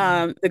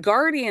 Mm. The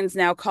Guardian's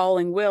now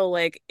calling Will,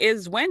 like,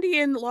 is Wendy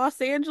in Los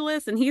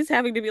Angeles? And he's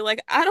having to be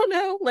like, I don't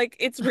know. Like,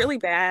 it's really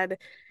bad.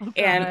 Oh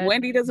And God.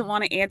 Wendy doesn't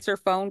want to answer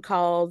phone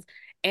calls.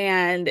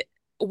 And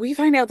we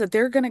find out that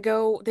they're gonna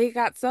go, they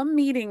got some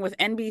meeting with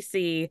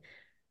NBC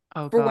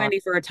Oh for God. Wendy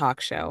for a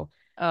talk show.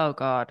 Oh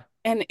God.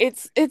 And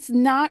it's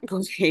not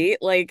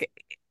great. Like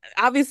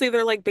obviously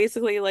they're like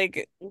basically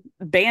like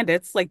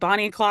bandits, like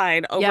Bonnie and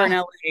Clyde over in Yeah.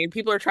 LA, and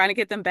people are trying to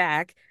get them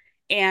back.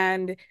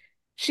 And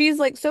she's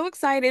like so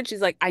excited.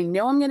 She's like, I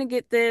know I'm gonna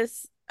get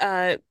this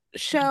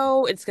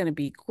show. It's gonna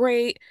be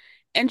great.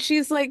 And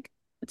she's like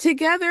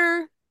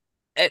together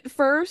at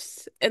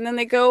first, and then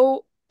they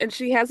go and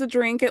she has a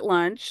drink at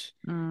lunch,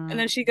 and Mm.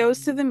 then she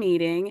goes to the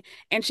meeting,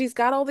 and she's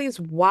got all these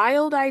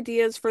wild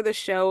ideas for the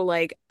show.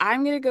 Like,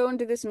 I'm gonna go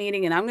into this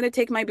meeting and I'm gonna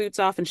take my boots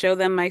off and show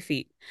them my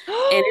feet.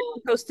 And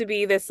it's supposed to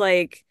be this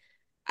like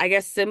I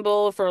guess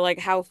symbol for like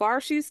how far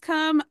she's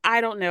come.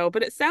 I don't know,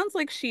 but it sounds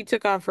like she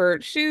took off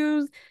her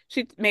shoes.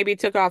 She maybe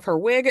took off her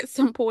wig at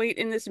some point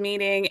in this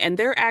meeting, and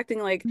they're acting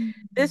like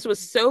this was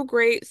so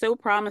great, so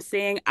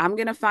promising. I'm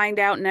gonna find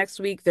out next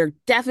week. They're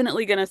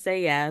definitely gonna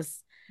say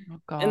yes. Oh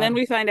And then God.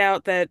 we find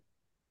out that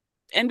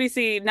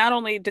NBC not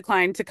only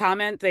declined to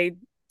comment, they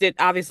did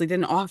obviously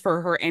didn't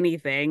offer her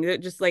anything.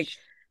 It just like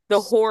the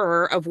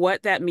horror of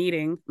what that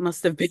meeting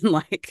must have been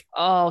like.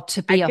 Oh,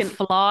 to I be a can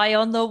fly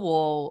on the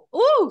wall. Ooh.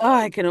 Oh,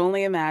 I can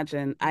only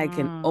imagine. I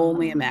can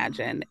only Mm.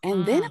 imagine.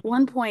 And then Mm. at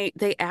one point,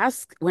 they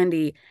ask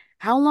Wendy,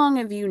 how long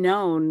have you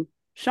known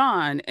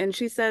Sean? And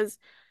she says,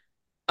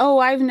 oh,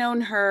 I've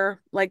known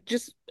her like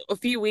just a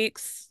few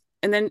weeks.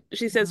 And then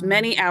she says,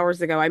 many Mm.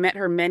 hours ago. I met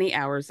her many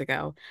hours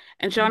ago.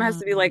 And Sean has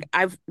to be Mm. like,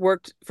 I've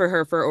worked for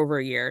her for over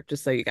a year,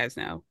 just so you guys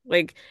know.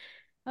 Like,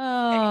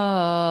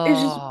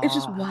 it's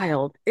just Oh,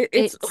 wild.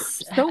 It's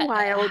it's so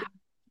wild.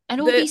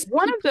 and all The these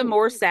one of the people.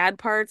 more sad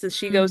parts is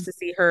she goes Mm. to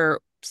see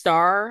her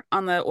star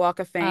on the Walk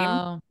of Fame,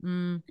 Oh,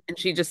 mm. and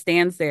she just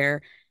stands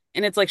there,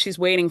 and it's like she's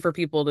waiting for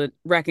people to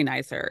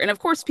recognize her. And of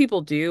course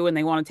people do, and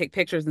they want to take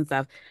pictures and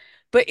stuff,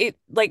 but it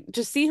like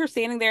just see her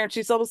standing there and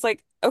she's almost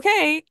like,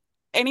 okay,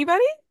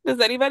 anybody, does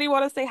anybody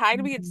want to say hi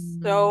to me? It's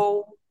Mm.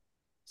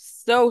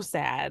 so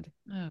sad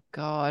Oh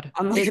God.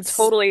 on like a It's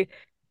totally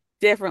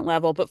different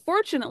level. But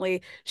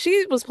fortunately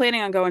she was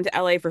planning on going to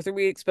LA for 3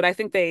 weeks, but I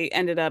think they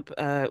ended up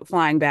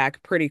flying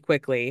back pretty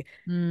quickly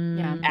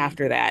Yeah. mm.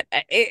 after that.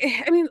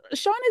 I mean,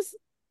 Sean is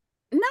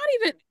not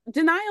even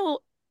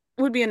denial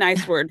would be a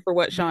nice word for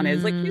what Sean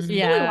is. Like he's Mm.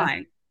 Yeah.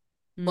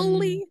 Mm.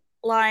 fully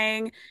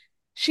lying.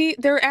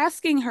 They're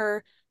asking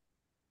her,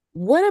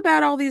 what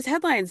about all these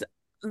headlines?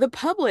 The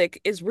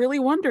public is really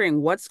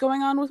wondering what's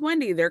going on with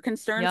Wendy. They're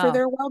concerned for Yeah.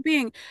 their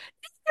well-being.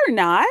 They're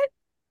not.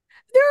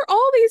 There are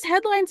all these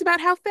headlines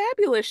about how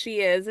fabulous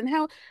she is and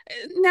how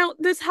now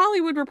this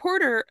Hollywood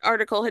Reporter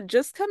article had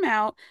just come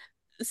out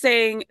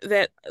saying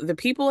that the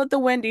people at the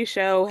Wendy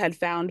show had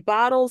found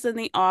bottles in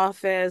the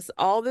office,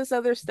 all this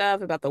other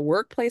stuff about the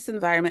workplace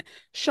environment.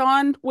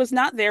 Sean was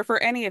not there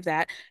for any of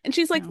that. And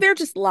she's like, No. they're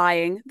just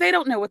lying. They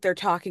don't know what they're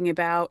talking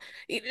about.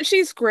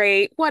 She's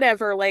great,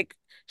 whatever. Like,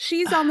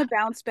 she's on the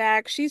bounce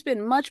back. She's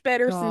been much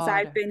better since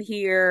I've God. been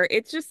here.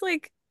 It's just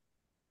like,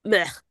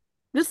 blech.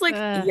 Just like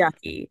Ugh.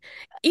 yucky.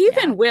 Yeah.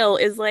 Even Will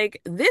is like,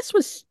 this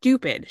was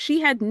stupid.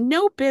 She had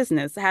no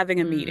business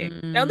having a meeting.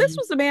 Now, this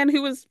was a man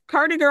who was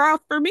carting her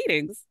off for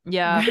meetings.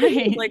 Yeah. And he's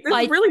Right. like,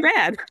 this is really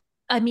bad.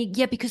 I mean,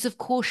 yeah, because of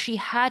course she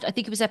had, I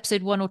think it was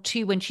episode 1 or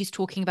 2 when she's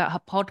talking about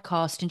her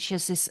podcast and she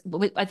has this,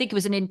 I think it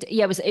was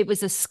it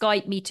was a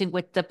Skype meeting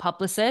with the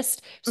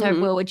publicist. So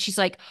Mhm. Will, and she's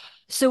like,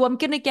 so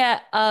PD,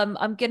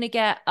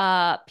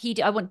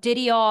 I want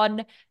Diddy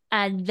on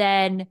and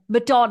then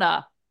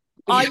Madonna.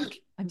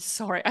 I'm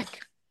sorry.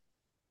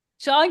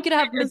 So I'm gonna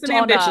have It's an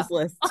ambitious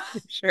Madonna. list, for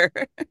sure.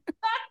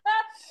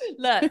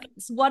 Look,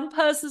 it's one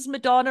person's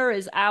Madonna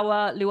is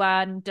our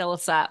Luann de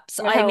Lesseps.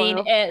 I mean,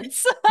 Hello.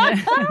 it's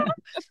Yeah.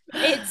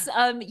 it's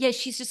yeah,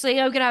 she's just like,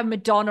 oh, we're gonna have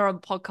Madonna on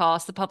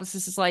podcast. The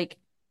publicist is like,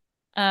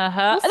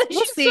 uh-huh. And then We'll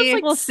she's just see.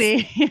 like We'll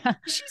see. Yeah.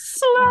 she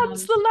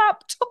slams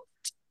the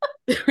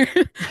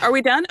laptop. Are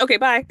we done? Okay,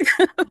 bye.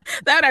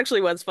 That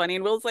actually was funny.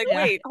 And Will's like,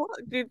 Yeah. wait, hold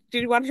on. Did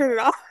you want to turn it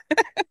off?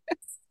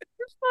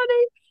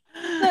 Funny.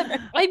 But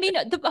I mean,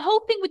 the whole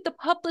thing with the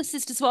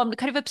publicist as well, I'm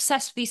kind of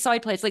obsessed with these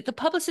side players. Like the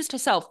publicist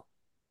herself,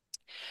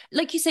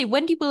 like you say,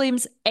 Wendy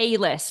Williams,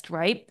 A-list,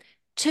 right?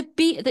 To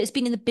be that's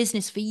been in the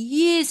business for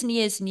years and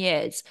years and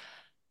years.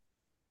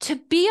 To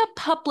be a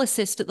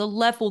publicist at the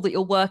level that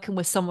you're working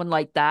with someone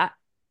like that,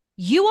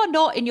 you are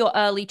not in your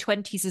early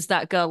 20s as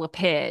that girl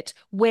appeared,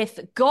 with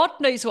God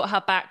knows what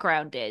her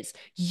background is.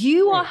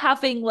 You are Right.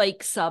 having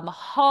like some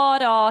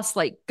hard ass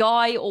like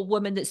guy or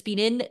woman that's been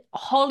in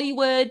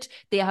Hollywood.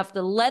 They have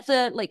the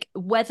leather, like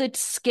weathered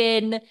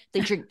skin. They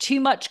drink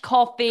too much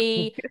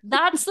coffee.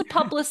 That's the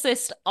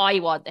publicist I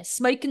want. They're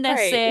smoking their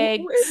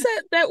Right. Where's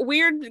cigs. that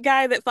weird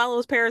guy that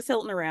follows Paris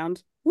Hilton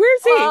around?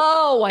 Where's he?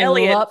 Oh, I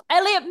Elliot. love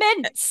Elliot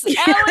Mintz.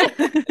 Yeah.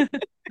 Elliot,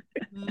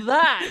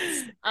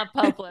 that's a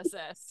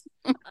publicist.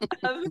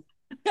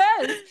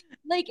 Yes,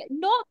 like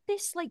not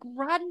this like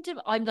random.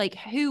 I'm like,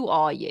 who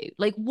are you?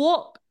 Like,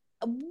 what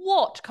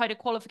kind of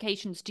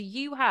qualifications do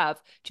you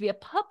have to be a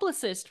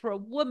publicist for a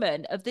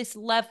woman of this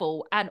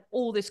level and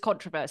all this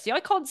controversy?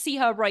 I can't see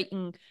her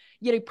writing,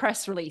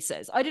 press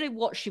releases. I don't know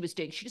what she was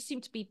doing. She just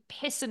seemed to be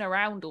pissing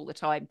around all the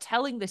time,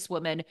 telling this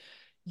woman,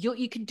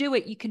 you can do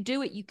it, you can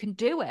do it, you can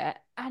do it.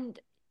 And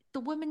the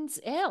woman's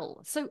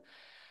ill. So,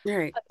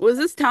 Right. Was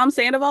this Tom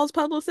Sandoval's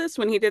publicist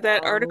when he did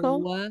that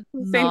article?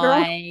 oh Same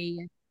girl?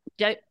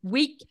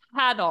 we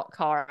cannot,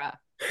 Cara,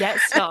 get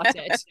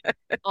started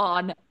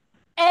on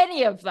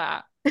any of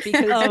that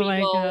because Oh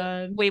my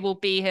God. we will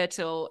be here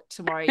till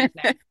tomorrow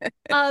evening.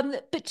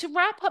 But to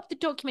wrap up the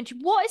documentary,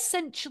 what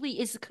essentially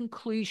is the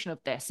conclusion of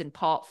this in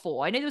part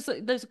 4? I know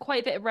there's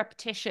quite a bit of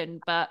repetition,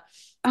 but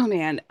Oh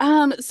man.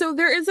 So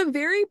there is a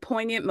very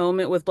poignant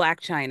moment with Black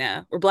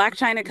China where Black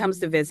China comes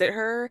to visit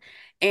her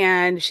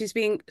and she's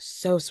being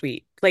so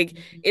sweet. Like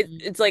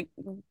it's like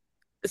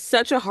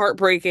such a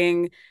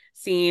heartbreaking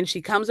scene.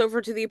 She comes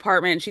over to the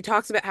apartment and she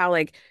talks about how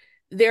like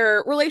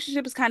their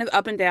relationship is kind of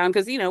up and down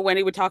because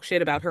Wendy would talk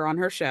shit about her on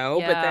her show,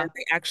 but then yeah.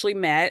 they actually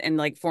met and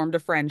like formed a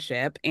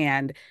friendship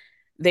and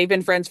they've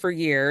been friends for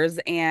years.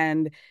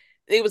 And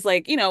it was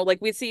like,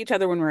 like we'd see each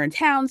other when we're in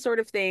town, sort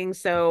of thing.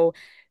 So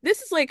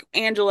this is like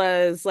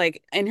Angela's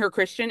like in her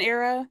Christian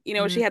era.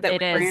 She had that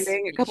It is.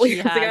 rebranding a couple She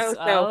years has.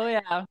 ago. So Oh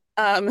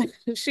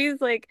yeah. she's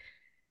like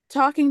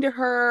talking to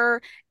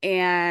her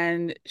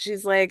and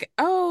she's like,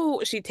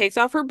 oh, she takes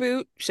off her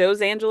boot,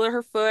 shows Angela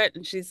her foot,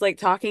 and she's like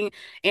talking.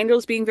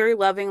 Angela's being very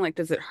loving, like,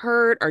 does it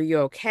hurt? Are you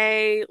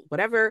okay?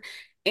 Whatever.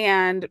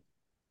 And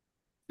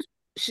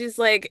she's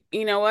like,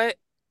 you know what?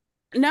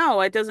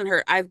 No, it doesn't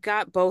hurt. I've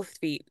got both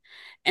feet.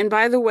 And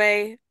by the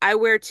way, I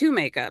wear two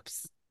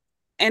makeups.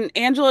 And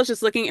Angela's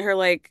just looking at her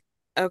like,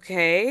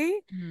 okay.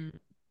 Mm,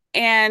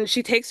 And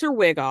she takes her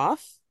wig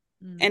off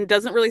and mm,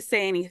 doesn't really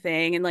say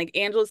anything. And like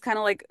Angela's kind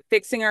of like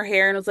fixing her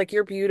hair and was like,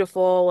 you're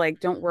beautiful. Like,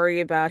 don't worry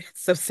about it.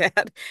 It's so sad.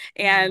 mm.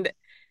 And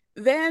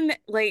then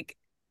like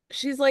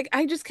she's like,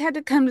 I just had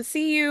to come to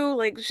see you.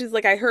 Like, she's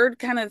like, I heard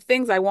kind of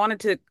things. I wanted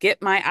to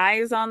get my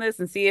eyes on this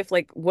and see if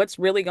like what's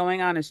really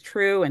going on is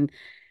true. And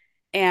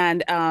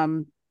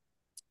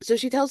so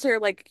she tells her,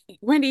 like,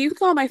 Wendy, you can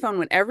call my phone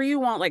whenever you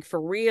want, like,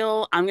 for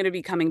real. I'm going to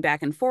be coming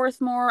back and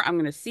forth more. I'm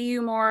going to see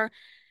you more.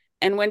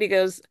 And Wendy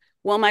goes,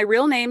 well, my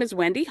real name is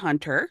Wendy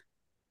Hunter,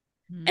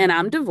 and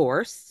I'm Mm,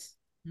 divorced.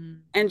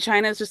 mm. And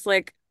China's just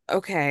like,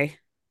 okay,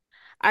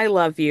 I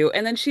love you.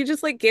 And then she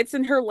just, like, gets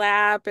in her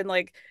lap and,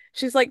 like,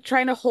 she's, like,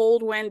 trying to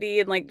hold Wendy.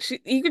 And, like,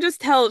 you could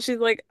just tell she's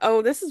like,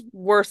 oh, this is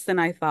worse than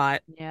I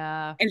thought.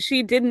 Yeah. And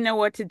she didn't know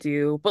what to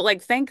do. But,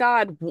 like, thank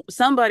God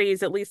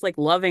somebody's at least, like,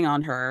 loving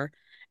on her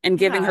and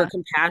giving her Yeah.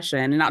 compassion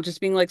and not just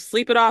being like,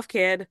 sleep it off,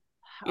 kid.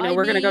 I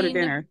We're gonna go to mean,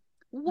 dinner.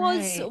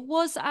 Right.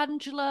 was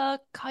Angela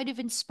kind of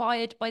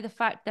inspired by the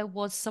fact there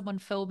was someone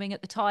filming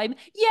at the time?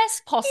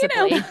 Yes,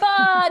 possibly, but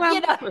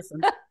Well,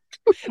 listen.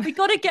 we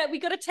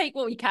gotta take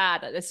what we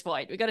can at this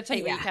point. We gotta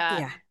take what you Yeah,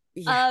 can. yeah,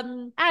 yeah.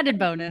 Added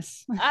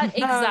bonus.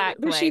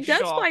 But she Exactly,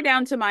 does sure. fly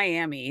down to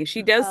Miami.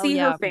 She does Oh see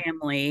her yeah.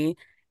 family,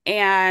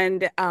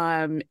 and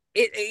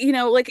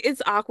like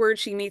it's awkward.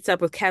 She meets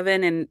up with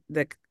Kevin and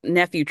the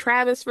nephew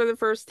Travis for the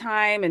first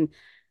time, and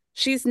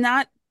she's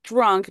not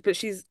drunk, but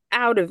she's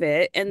out of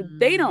it, and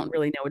they Mm, don't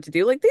really know what to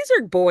do. Like these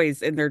are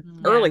boys in their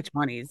mm, early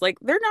 20s. Like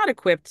they're not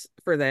equipped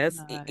for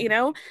this, no.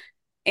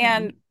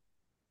 And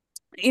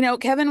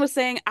Kevin was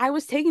saying I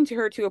was taking to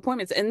her to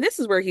appointments, and this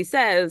is where he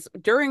says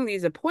during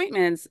these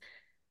appointments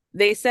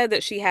they said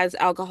that she has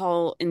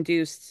alcohol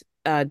induced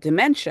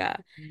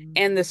dementia. Mm,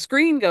 And the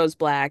screen goes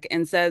black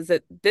and says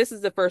that this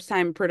is the first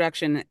time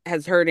production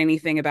has heard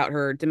anything about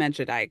her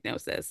dementia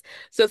diagnosis.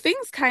 So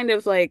things kind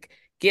of like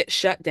get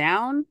shut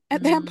down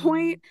at that mm,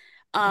 point.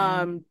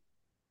 Yeah. Um,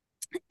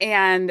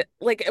 and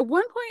like at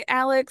one point,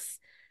 Alex,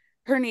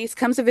 her niece,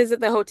 comes to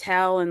visit the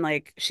hotel and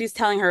like she's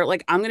telling her,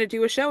 like, I'm gonna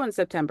do a show in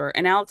September.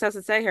 And Alex has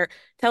to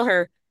tell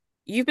her,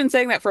 you've been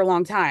saying that for a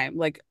long time.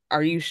 Like,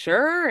 are you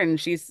sure? And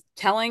she's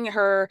telling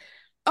her,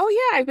 oh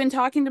yeah, I've been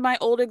talking to my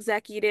old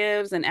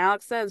executives. And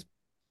Alex says,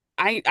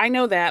 I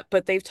know that,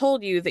 but they've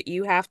told you that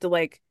you have to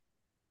like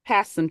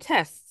pass some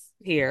tests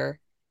here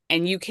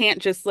and you can't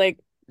just like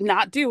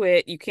not do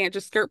it. You can't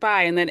just skirt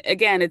by. And then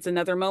again, it's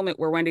another moment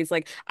where Wendy's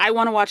like, I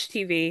want to watch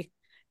TV,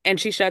 and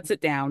she shuts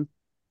it down.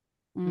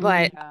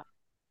 But yeah,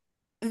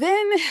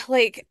 then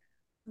like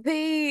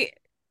they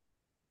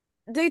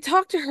they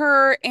talk to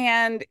her,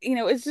 and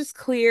it's just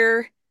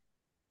clear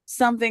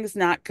something's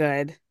not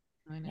good.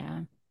 I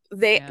Yeah. know.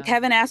 They Yeah.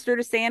 Kevin asked her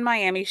to stay in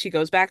Miami. She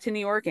goes back to New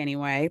York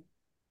anyway.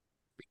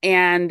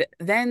 And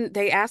then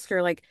they ask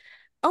her like,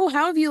 "Oh,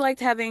 how have you liked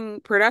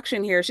having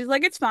production here?" She's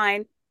like, "It's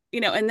fine."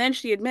 And then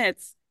she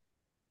admits,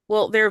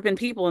 well, there have been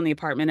people in the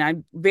apartment.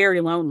 I'm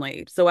very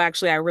lonely. So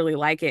actually, I really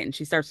like it. And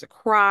she starts to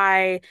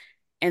cry.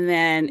 And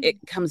then it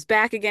comes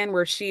back again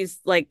where she's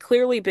like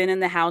clearly been in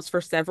the house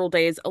for several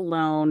days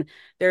alone.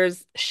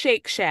 There's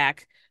Shake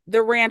Shack,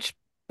 the ranch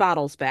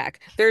bottles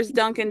back. There's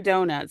Dunkin'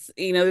 Donuts.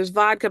 There's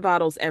vodka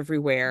bottles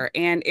everywhere.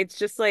 And it's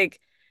just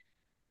like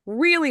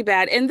really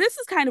bad. And this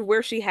is kind of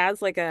where she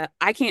has like a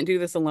I can't do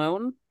this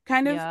alone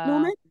kind of Yeah.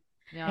 moment,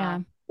 Yeah.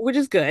 Yeah. which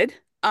is good.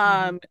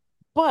 Mhm.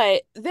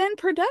 But then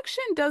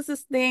production does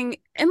this thing,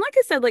 and like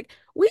I said, like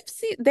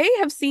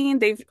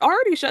they've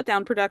already shut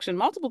down production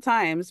multiple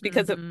times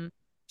because of Mhm.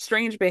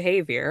 strange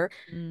behavior.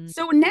 Mm,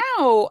 So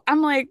now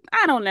I'm like,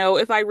 I don't know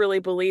if I really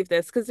believe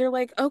this because they're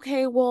like,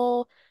 okay,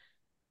 well,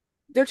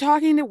 they're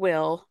talking to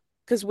Will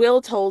because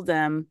Will told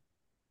them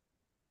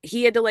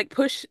he had to like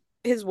push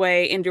his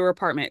way into her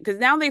apartment because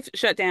now they've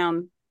shut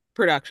down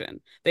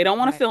production. They don't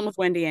want to right. film with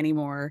Wendy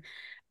anymore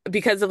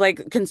because of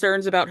like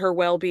concerns about her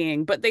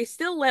well-being, but they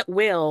still let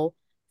Will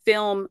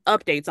film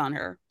updates on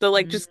her. So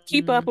like just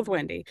keep up Mm, with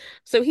Wendy.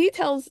 So he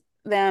tells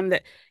them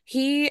that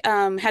he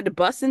had to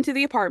bust into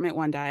the apartment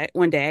one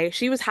day.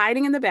 She was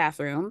hiding in the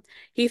bathroom.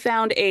 He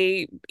found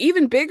a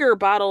even bigger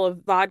bottle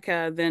of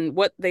vodka than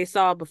what they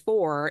saw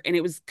before, and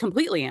it was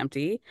completely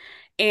empty.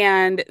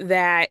 And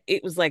that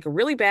it was like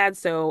really bad.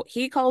 So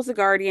he calls the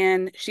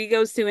guardian. She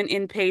goes to an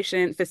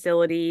inpatient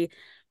facility,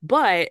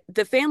 but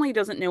the family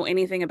doesn't know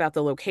anything about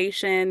the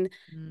location.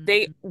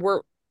 They mm,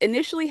 were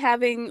initially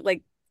having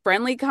like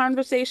friendly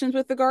conversations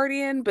with the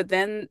guardian, but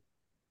then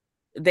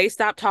they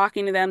stopped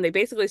talking to them. They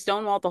basically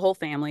stonewalled the whole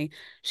family.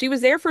 She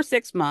was there for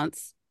 6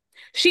 months.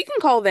 She can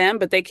call them,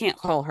 but they can't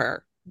call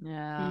her.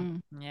 yeah.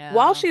 Mm.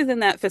 While Yeah. she's in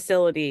that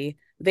facility,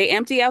 they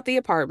empty out the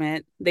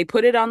apartment. They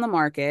put it on the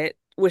market,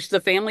 which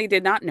the family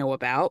did not know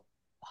about.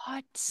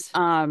 What?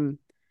 Um,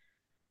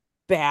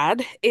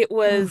 Bad. It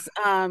was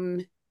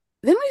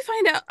then we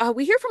find out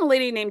we hear from a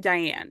lady named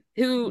Diane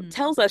who Mm,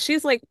 tells us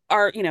she's like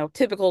our,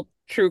 typical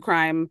true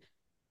crime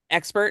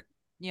expert.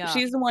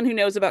 yeah. She's the one who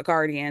knows about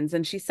guardians,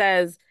 and she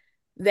says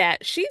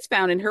that she's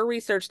found in her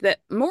research that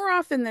more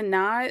often than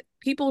not,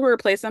 people who are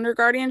placed under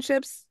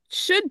guardianships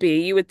should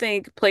be, you would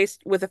think,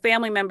 placed with a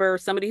family member,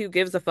 somebody who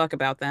gives a fuck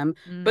about them,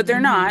 but they're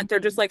Mm, Mm-hmm. not. They're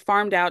just like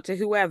farmed out to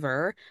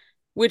whoever,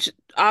 which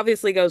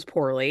obviously goes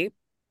poorly.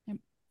 Yep.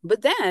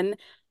 But then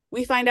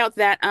we find out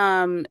that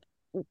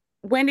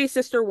Wendy's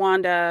sister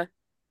Wanda,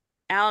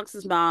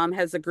 Alex's mom,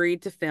 has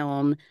agreed to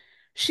film.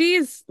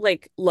 She's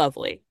like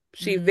lovely.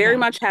 She very Yeah.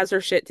 mm, much has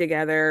her shit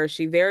together.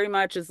 She very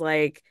much is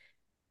like,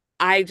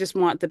 I just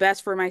want the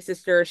best for my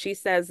sister. She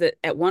says that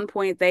at one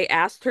point they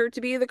asked her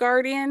to be the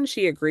guardian.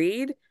 She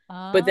agreed,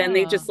 but then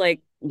they just oh.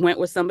 like went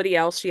with somebody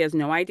else. She has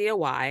no idea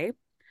why.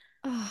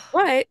 Oh,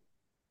 But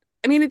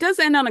I mean, it does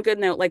end on a good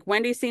note. Like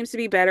Wendy seems to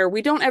be better.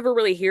 We don't ever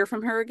really hear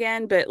from her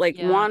again, but like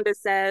Yeah. Wanda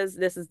says,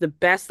 this is the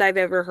best I've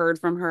ever heard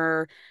from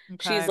her.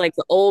 She's Okay. like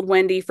the old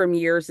Wendy from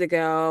years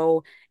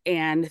ago,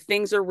 and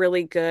things are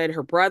really good.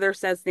 Her brother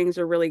says things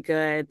are really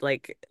good.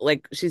 Like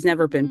she's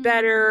never been Mm,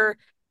 better,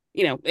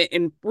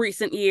 in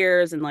recent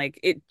years, and like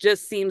it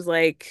just seems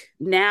like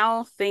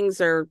now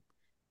things are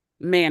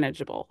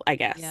manageable, I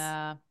guess.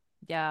 yeah.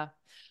 Yeah.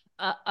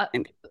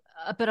 And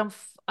but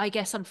I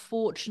guess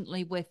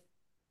unfortunately with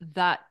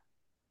that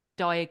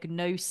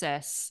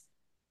diagnosis,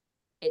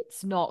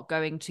 it's not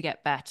going to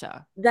get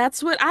better.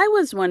 that's what I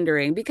was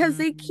wondering because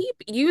they Mm. keep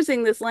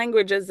using this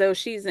language as though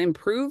she's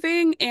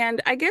improving.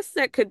 And I guess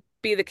that could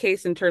be the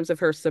case in terms of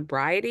her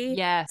sobriety.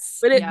 Yes.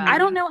 But I Yeah.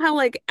 don't know how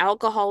like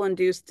alcohol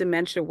induced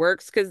dementia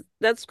works because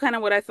that's kind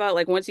of what I thought.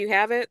 Like once you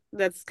have it,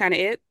 that's kind of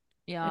it.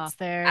 Yeah. It's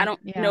I there.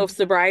 don't know Yeah. if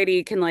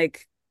sobriety can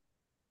like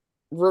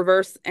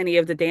reverse any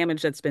of the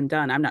damage that's been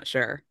done. I'm not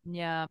sure.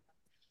 Yeah.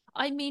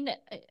 I mean,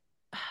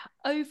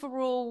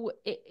 overall,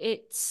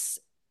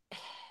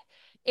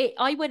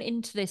 I went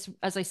into this,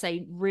 as I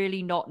say,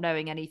 really not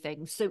knowing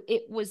anything. So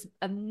it was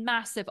a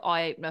massive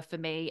eye opener for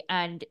me.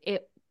 And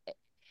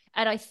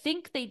I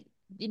think they,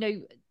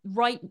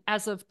 right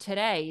as of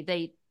today,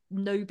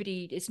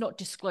 it's not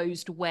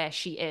disclosed where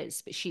she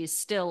is, but she is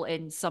still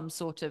in some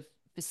sort of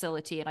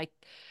facility. And I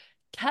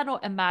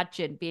cannot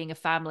imagine being a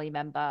family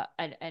member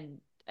and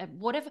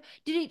whatever.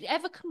 Did it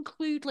ever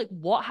conclude like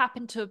what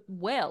happened to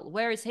Will?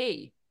 Where is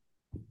he?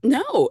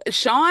 No,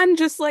 Sean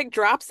just like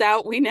drops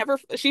out.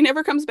 She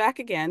never comes back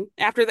again.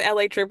 After the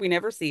LA trip, we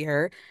never see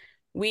her.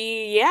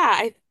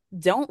 I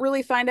don't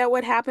really find out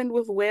what happened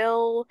with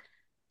Will.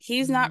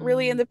 He's not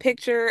really in Mm, the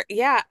picture.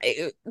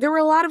 There were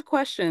a lot of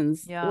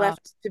questions yeah,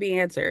 left to be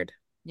answered.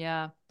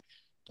 yeah.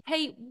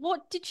 Hey,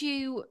 what did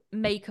you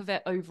make of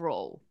it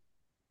overall?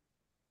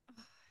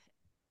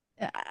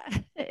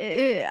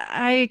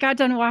 I got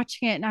done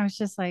watching it and I was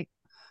just like,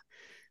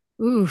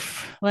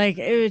 oof. Like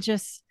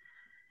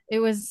it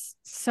was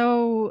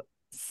so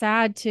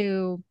sad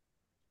to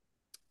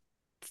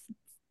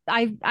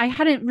I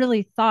hadn't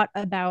really thought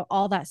about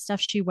all that stuff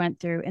she went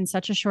through in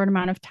such a short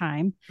amount of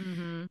time.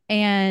 Mm-hmm.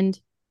 And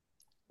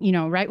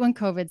right when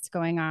COVID's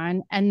going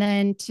on, and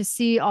then to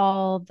see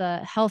all the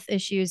health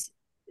issues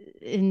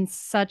in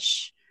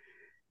such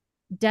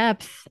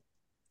depth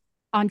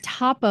on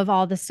top of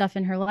all the stuff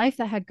in her life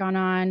that had gone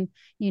on,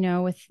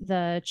 with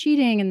the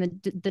cheating and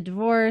the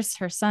divorce,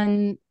 her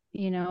son,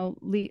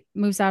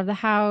 moves out of the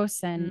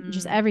house and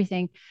just Mm,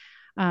 everything.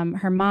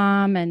 Her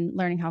mom and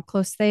learning how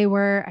close they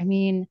were. I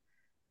mean,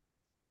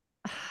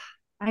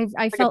 I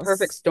Like a felt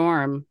perfect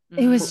storm.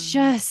 it was mm,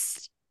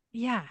 just,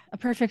 yeah, a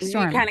perfect You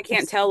storm. kind of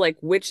can't tell like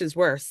which is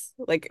worse.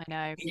 Like I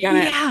know. you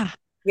gotta, Yeah.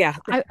 yeah.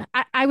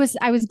 I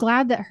was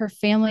glad that her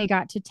family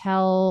got to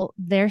tell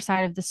their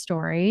side of the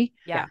story,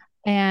 Yeah. Yeah.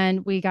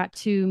 and we got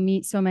to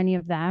meet so many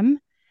of them.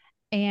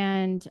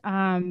 And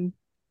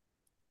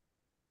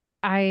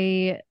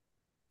I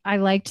I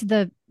liked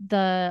the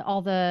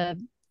all the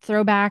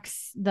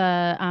throwbacks,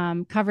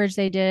 the coverage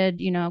they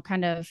did,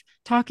 kind of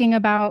talking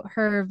about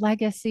her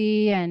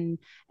legacy and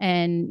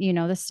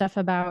the stuff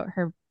about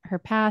her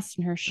past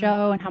and her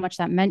show and Mm-hmm. how much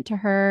that meant to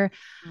her.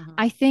 Mm-hmm.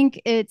 I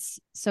think it's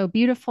so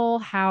beautiful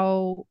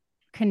how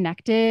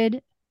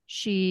connected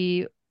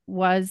she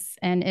was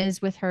and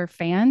is with her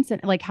fans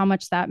and like how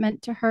much that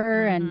meant to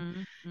her. And Mm-hmm.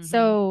 Mm-hmm.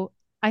 so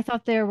I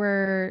thought there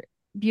were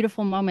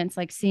beautiful moments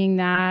like seeing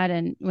that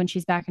and when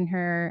she's back in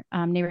her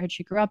neighborhood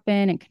she grew up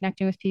in and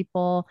connecting with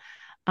people.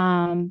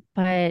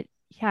 But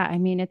yeah, I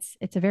mean, it's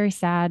a very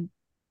sad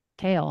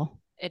tale.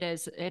 It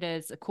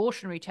is a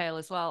cautionary tale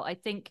as well. I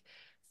think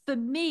for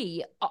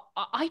me,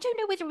 I don't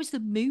know whether it was the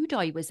mood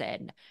I was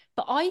in,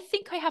 but I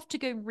think I have to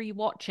go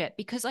rewatch it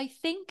because I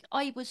think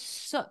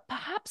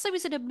perhaps I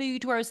was in a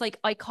mood where I was like,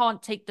 I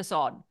can't take this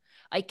on.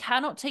 I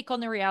cannot take on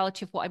the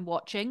reality of what I'm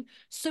watching.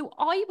 So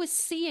I was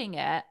seeing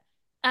it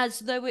as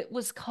though it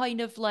was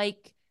kind of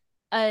like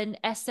an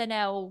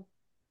SNL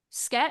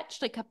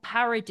sketch, like a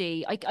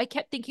parody. I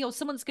kept thinking, oh,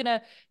 someone's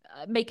gonna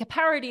make a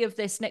parody of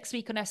this next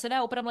week on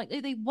SNL, but I'm like, no,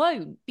 they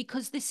won't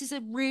because this is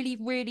a really,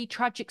 really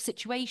tragic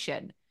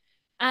situation.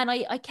 And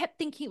I kept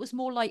thinking it was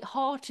more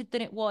light-hearted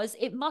than it was.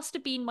 It must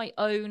have been my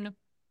own.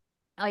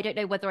 I don't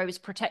know whether I was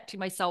protecting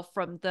myself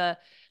from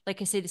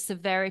like I say, the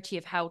severity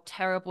of how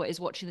terrible it is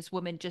watching this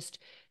woman just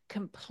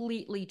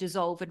completely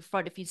dissolve in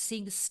front of you,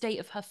 seeing the state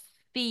of her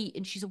feet.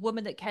 And she's a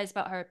woman that cares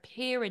about her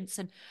appearance.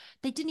 And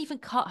they didn't even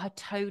cut her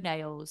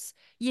toenails.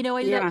 I Yeah.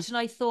 looked and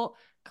I thought,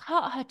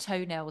 cut her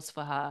toenails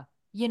for her.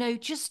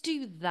 Just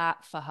do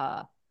that for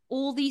her.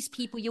 All these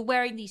people, you're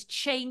wearing these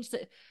chains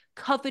that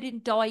covered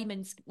in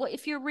diamonds. Well,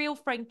 if you're a real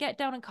friend, get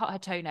down and cut her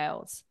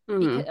toenails.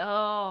 Mhm.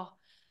 Because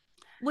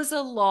was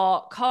a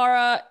lot.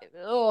 Cara,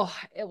 oh,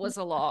 it was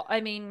a lot. I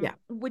Yeah. mean,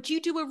 would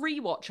you do a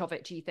rewatch of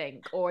it, do you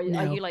think? Or are you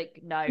No.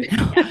 like, no?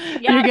 Yeah.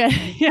 You're Yeah. good.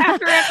 Yeah.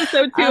 After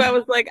episode 2, I Uh,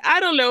 was like, I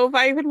don't know if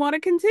I even want to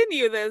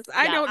continue this.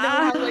 I Yeah. don't know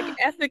how like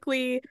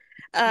ethically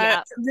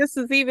Yeah. this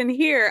is even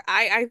here.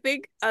 I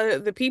think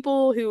the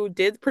people who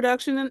did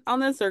production on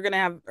this are gonna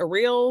have a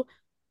real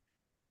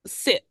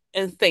sit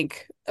and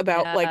think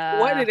about like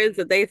what Yeah. it is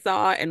that they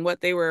saw and what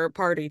they were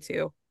party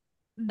to.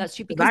 That's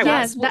true 'Cause because I yeah,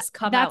 that's was. what's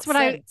come that's out what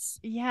I since.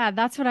 yeah,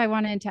 that's what I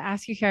wanted to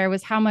ask you, Kara,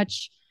 was how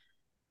much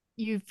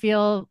you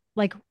feel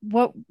like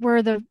what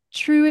were the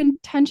true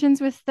intentions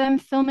with them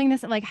filming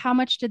this? Like how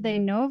much did they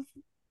know of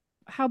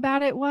how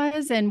bad it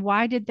was and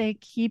why did they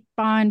keep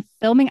on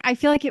filming? I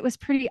feel like it was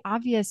pretty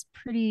obvious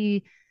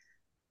pretty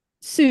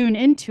soon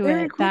into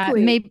very it that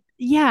quickly.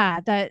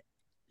 that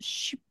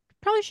she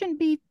probably shouldn't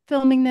be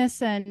filming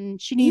this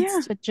and she needs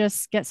Yeah. to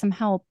just get some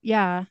help.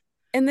 Yeah.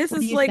 And this What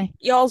do is you like think?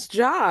 y'all's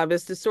job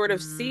is to sort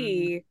of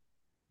see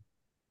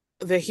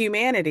the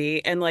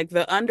humanity and like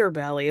the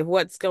underbelly of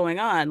what's going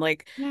on.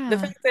 Like the Yeah.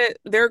 fact that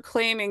they're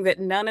claiming that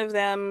none of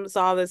them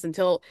saw this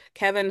until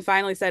Kevin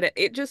finally said it,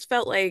 it just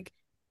felt like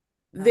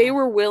they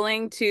were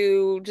willing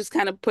to just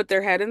kind of put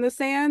their head in the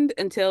sand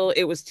until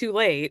it was too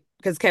late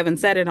because Kevin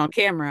said it on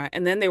camera.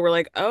 And then they were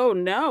like, oh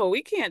no,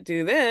 we can't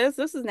do this.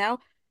 This is now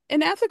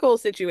an ethical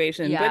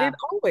situation, but it Yeah.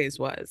 always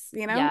was,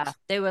 you know? Yeah,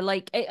 they were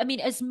like, I mean,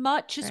 as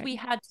much as Right. we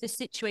had the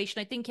situation,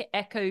 I think it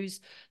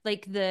echoes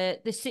like the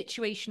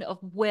situation of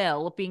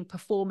Will being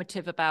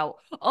performative about,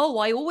 oh,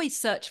 I always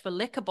search for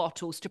liquor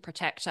bottles to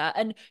protect her,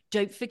 and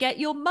don't forget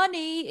your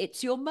money,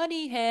 it's your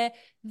money here.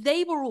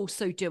 They were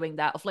also doing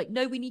that of like,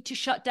 no, we need to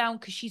shut down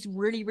because she's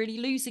really, really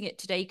losing it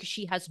today because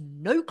she has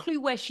no clue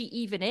where she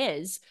even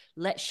is.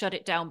 Let's shut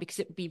it down because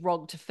it would be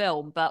wrong to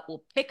film, but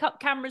we'll pick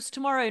up cameras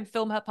tomorrow and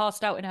film her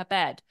passed out in her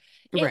bed.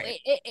 Right.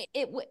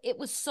 It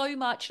was so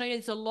much. And I know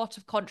there's a lot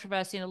of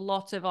controversy and a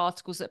lot of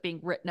articles that are being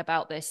written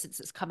about this since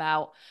it's come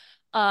out.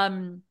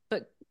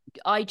 But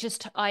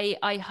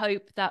I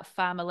hope that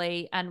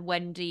family and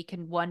Wendy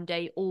can one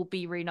day all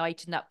be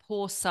reunited. And that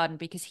poor son,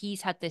 because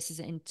he's had this his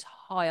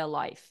entire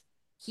life.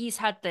 He's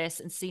had this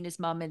and seen his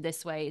mum in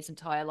this way his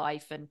entire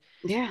life, and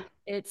Yeah.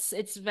 it's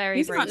very,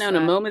 He's very not known a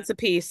sad. moment's of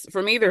peace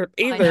from either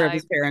I either of know.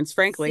 his parents,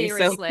 frankly. So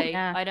Seriously.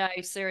 Yeah. I know,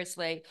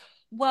 seriously.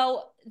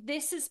 Well,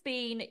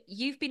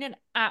 you've been an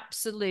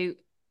absolute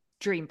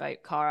dreamboat,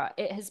 Cara.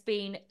 It has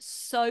been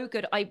so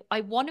good. I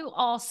want to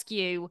ask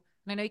you,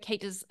 and I know Kate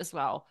does as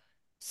well,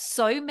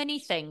 so many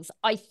things.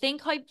 I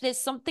think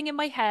there's something in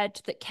my head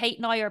that Kate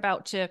and I are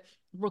about to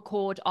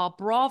record our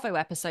Bravo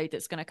episode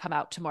that's going to come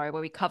out tomorrow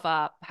where we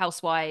cover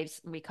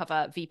Housewives and we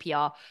cover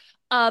VPR.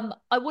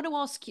 I want to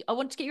ask you, I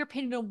want to get your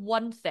opinion on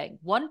one thing,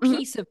 one Mhm.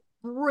 piece of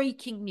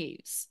breaking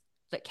news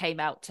that came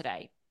out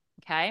today.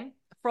 Okay.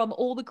 From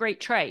all the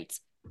great trades,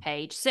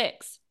 Page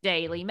Six,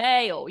 Daily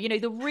Mail,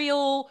 the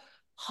real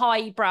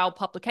highbrow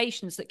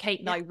publications that Kate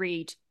and I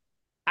read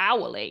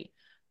hourly.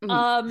 Mhm.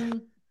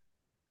 Um,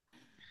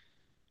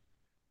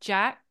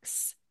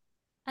 Jax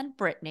and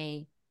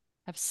Brittany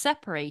have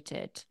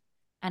separated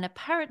and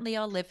apparently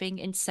are living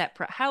in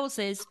separate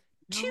houses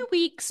No. 2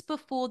 weeks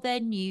before their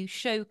new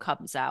show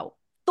comes out.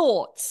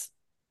 Thoughts?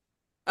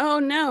 Oh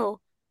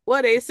no.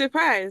 What a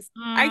surprise.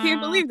 I can't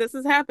Mm. believe this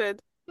has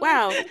happened.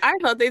 Wow. I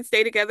thought they'd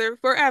stay together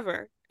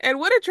forever. And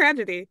what a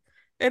tragedy.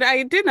 And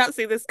I did not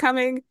see this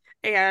coming.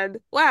 And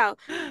wow.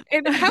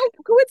 And how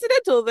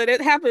coincidental that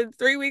it happened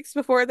 3 weeks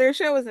before their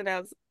show was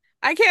announced.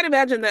 I can't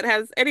imagine that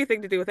has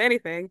anything to do with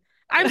anything.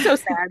 I'm so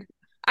sad.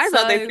 I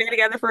thought they'd So stay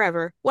together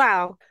forever.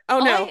 Wow. Oh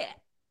no.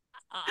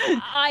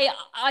 I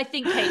I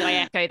think Kate, I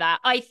echo that.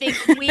 I think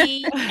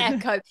we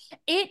echo.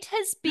 It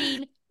has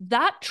been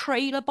that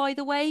trailer, by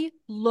the way,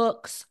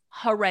 looks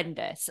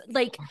horrendous.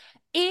 Like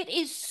it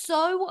is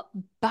so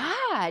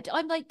bad.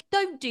 I'm like,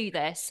 don't do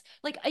this.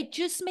 Like it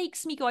just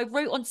makes me go. I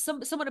wrote on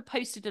someone had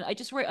posted it. I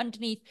just wrote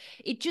underneath.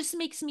 It just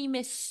makes me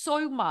miss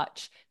so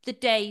much the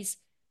days,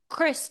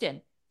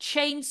 Kristen,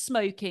 chain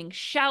smoking,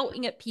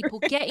 shouting at people,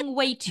 getting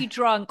way too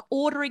drunk,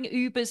 ordering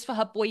Ubers for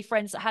her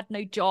boyfriends that had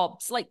no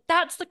jobs. Like,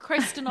 that's the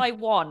Kristen I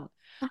want.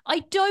 I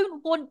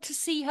don't want to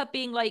see her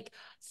being like,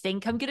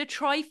 think I'm going to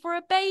try for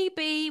a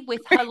baby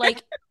with her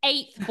like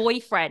eighth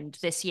boyfriend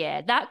this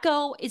year. That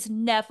girl is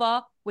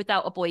never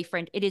without a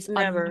boyfriend. It is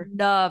Never.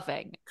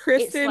 unnerving. It's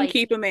Kristen, like,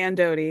 keep a man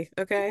doty,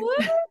 okay? woo,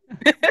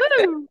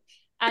 woo.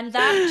 And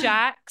that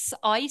Jax,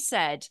 I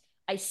said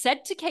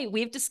to Kate,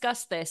 we've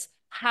discussed this,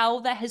 how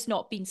there has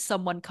not been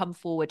someone come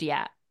forward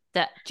yet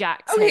that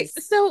Jax Okay,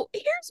 has. so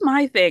here's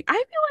my thing. I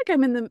feel like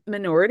I'm in the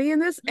minority in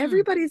this. Mm,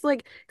 Everybody's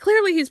like,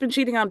 clearly he's been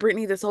cheating on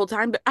Brittany this whole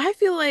time, but I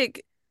feel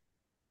like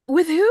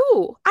with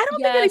who? I don't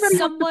think yeah, anybody wants to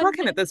someone, fuck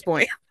him at this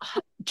point.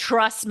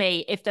 trust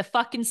me, if they're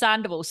fucking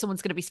Sandoval,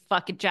 someone's gonna be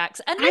fucking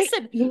Jax. And I,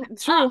 listen, yeah,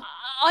 true.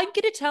 I'm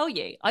gonna tell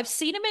you, I've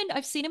seen him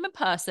in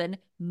person,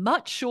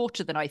 much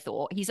shorter than I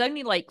thought. He's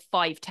only like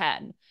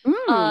 5'10".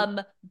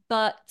 Mm,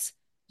 But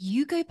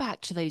you go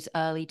back to those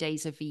early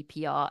days of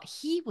VPR,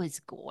 he was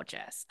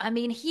gorgeous. I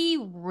mean, he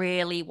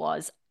really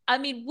was. I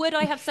mean, would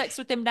I have sex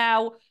with him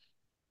now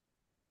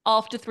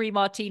after 3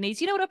 martinis?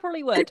 You know what? I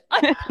probably would.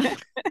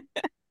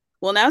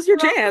 well, now's your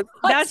chance.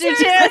 That's your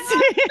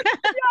Seriously.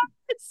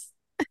 chance.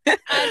 Yes.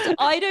 And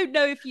I don't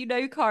know if you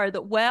know, Cara,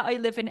 that where I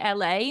live in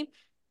LA,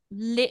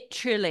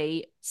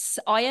 literally,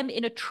 I am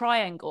in a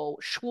triangle.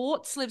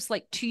 Schwartz lives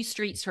like 2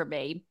 streets from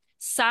me.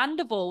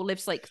 Sandoval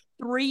lives like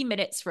 3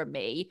 minutes from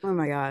me. Oh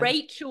my God.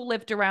 Rachel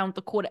lived around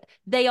the corner.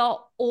 They are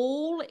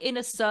all in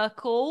a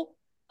circle,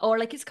 or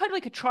like it's kind of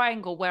like a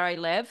triangle where I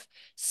live.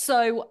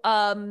 So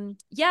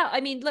yeah,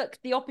 I mean, look,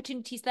 the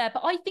opportunity's there.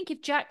 But I think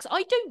if Jax,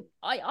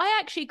 I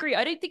actually agree.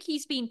 I don't think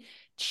he's been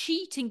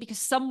cheating because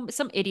some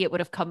idiot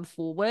would have come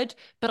forward.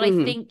 But I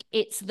Mhm. think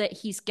it's that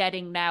he's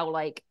getting now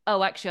like,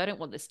 oh, actually, I don't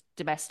want this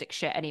domestic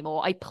shit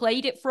anymore. I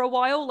played it for a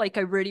while, like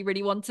I really,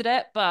 really wanted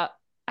it, but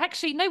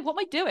actually, no, what am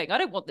I doing? I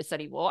don't want this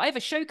anymore. I have a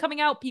show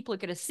coming out. People are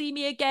going to see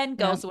me again.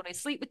 Girls want to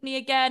sleep with me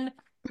again.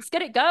 Let's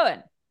get it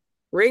going.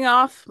 Ring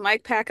off,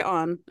 mic pack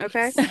on.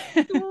 Okay.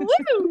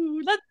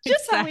 Woo! That's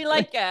just how we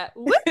like it.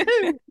 Woo!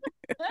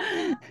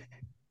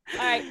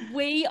 All right,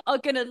 we are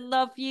going to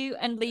love you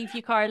and leave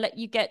you, Cara, let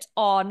you get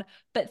on.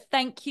 But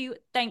thank you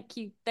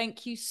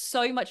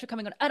so much for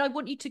coming on. And I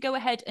want you to go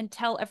ahead and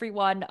tell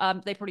everyone,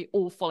 they probably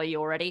all follow you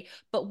already,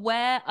 but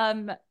where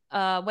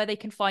they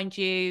can find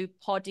you,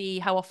 Poddy,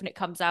 how often it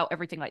comes out,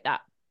 everything like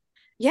that.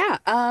 Yeah.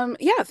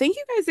 Thank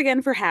you guys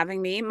again for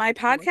having me. My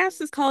podcast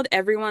is called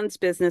Everyone's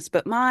Business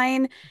But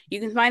Mine. You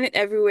can find it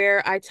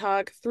everywhere. I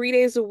talk 3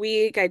 days a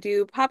week. I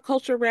do pop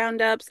culture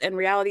roundups and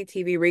reality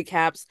TV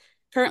recaps.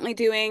 Currently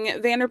doing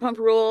Vanderpump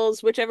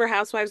Rules, whichever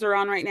housewives are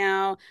on right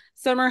now,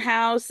 Summer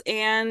House,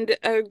 and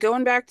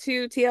going back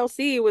to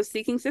TLC with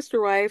Seeking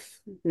Sister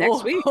Wife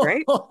next week,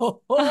 right?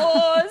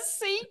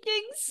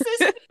 Seeking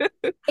Sister.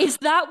 Is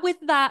that with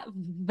that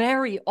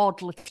very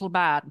odd little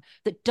man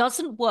that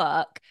doesn't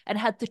work and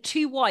had the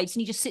 2 wives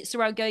and he just sits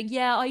around going,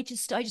 yeah, I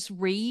just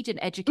read and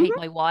educate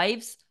my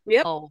wives?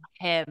 Yep. Oh,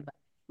 him.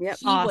 Yep.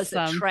 He was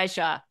a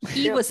treasure.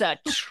 He was a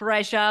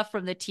treasure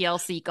from the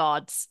TLC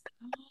gods.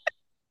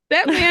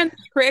 That man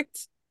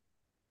tricked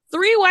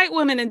 3 white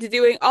women into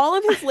doing all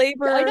of his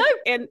labor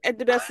and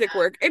domestic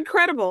work.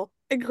 Incredible.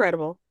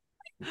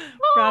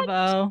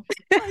 Bravo.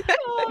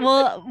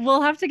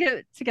 We'll have to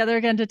get together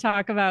again to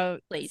talk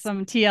about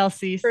some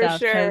TLC stuff.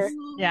 For sure.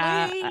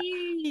 Yeah.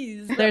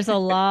 There's a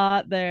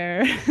lot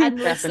there. And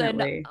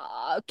listen,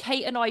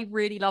 Kate and I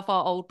really love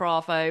our old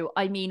Bravo.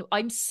 I mean,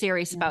 I'm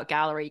serious about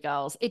Gallery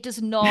Girls. It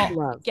does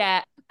not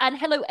get... And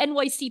hello,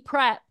 NYC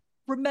Prep.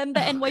 Remember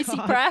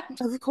NYC Prep?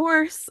 Of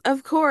course. Love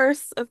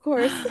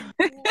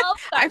that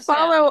I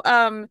follow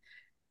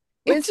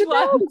Which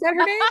one? Is that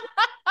her name?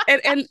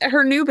 and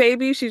her new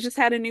baby. She just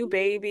had a new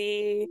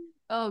baby.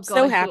 Oh God,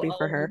 so happy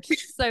for her.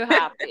 So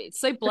happy,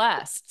 so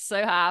blessed,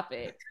 so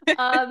happy.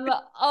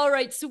 All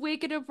right, so we're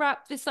gonna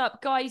wrap this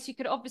up, guys. You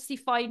can obviously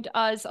find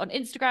us on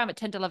Instagram at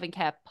Tender Loving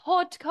Care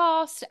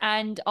Podcast,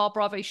 and our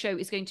Bravo show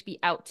is going to be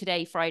out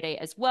today, Friday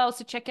as well.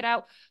 So check it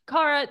out,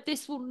 Cara.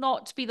 This will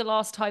not be the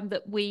last time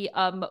that we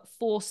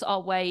force our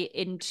way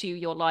into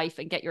your life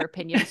and get your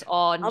opinions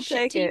on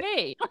shit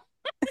TV.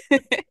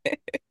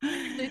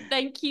 So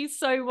thank you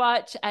so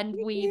much, and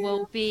we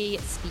will be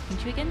speaking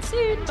to you again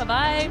soon.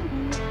 Bye-bye.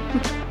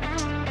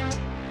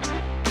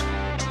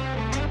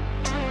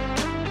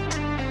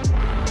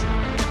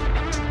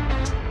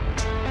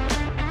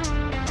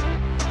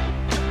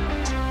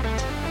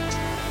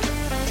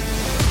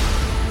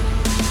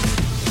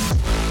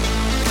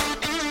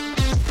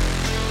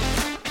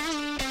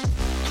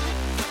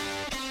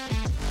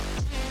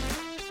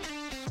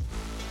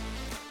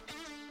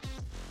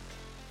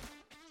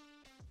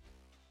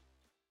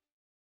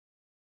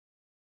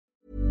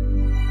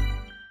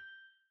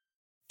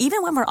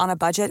 Even when we're on a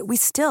budget, we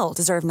still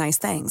deserve nice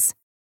things.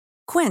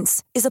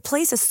 Quince is a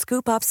place to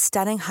scoop up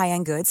stunning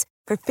high-end goods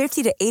for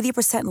 50 to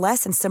 80%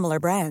 less than similar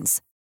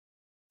brands.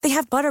 They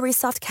have buttery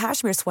soft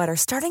cashmere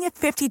sweaters starting at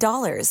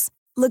 $50,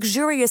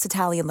 luxurious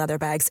Italian leather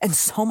bags, and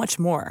so much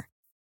more.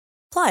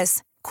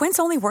 Plus, Quince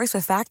only works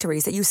with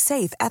factories that use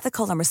safe,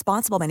 ethical, and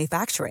responsible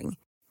manufacturing.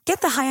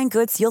 Get the high-end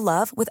goods you'll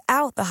love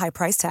without the high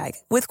price tag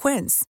with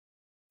Quince.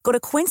 Go to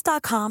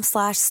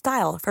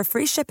quince.com/style for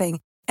free shipping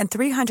and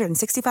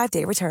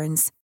 365-day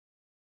returns.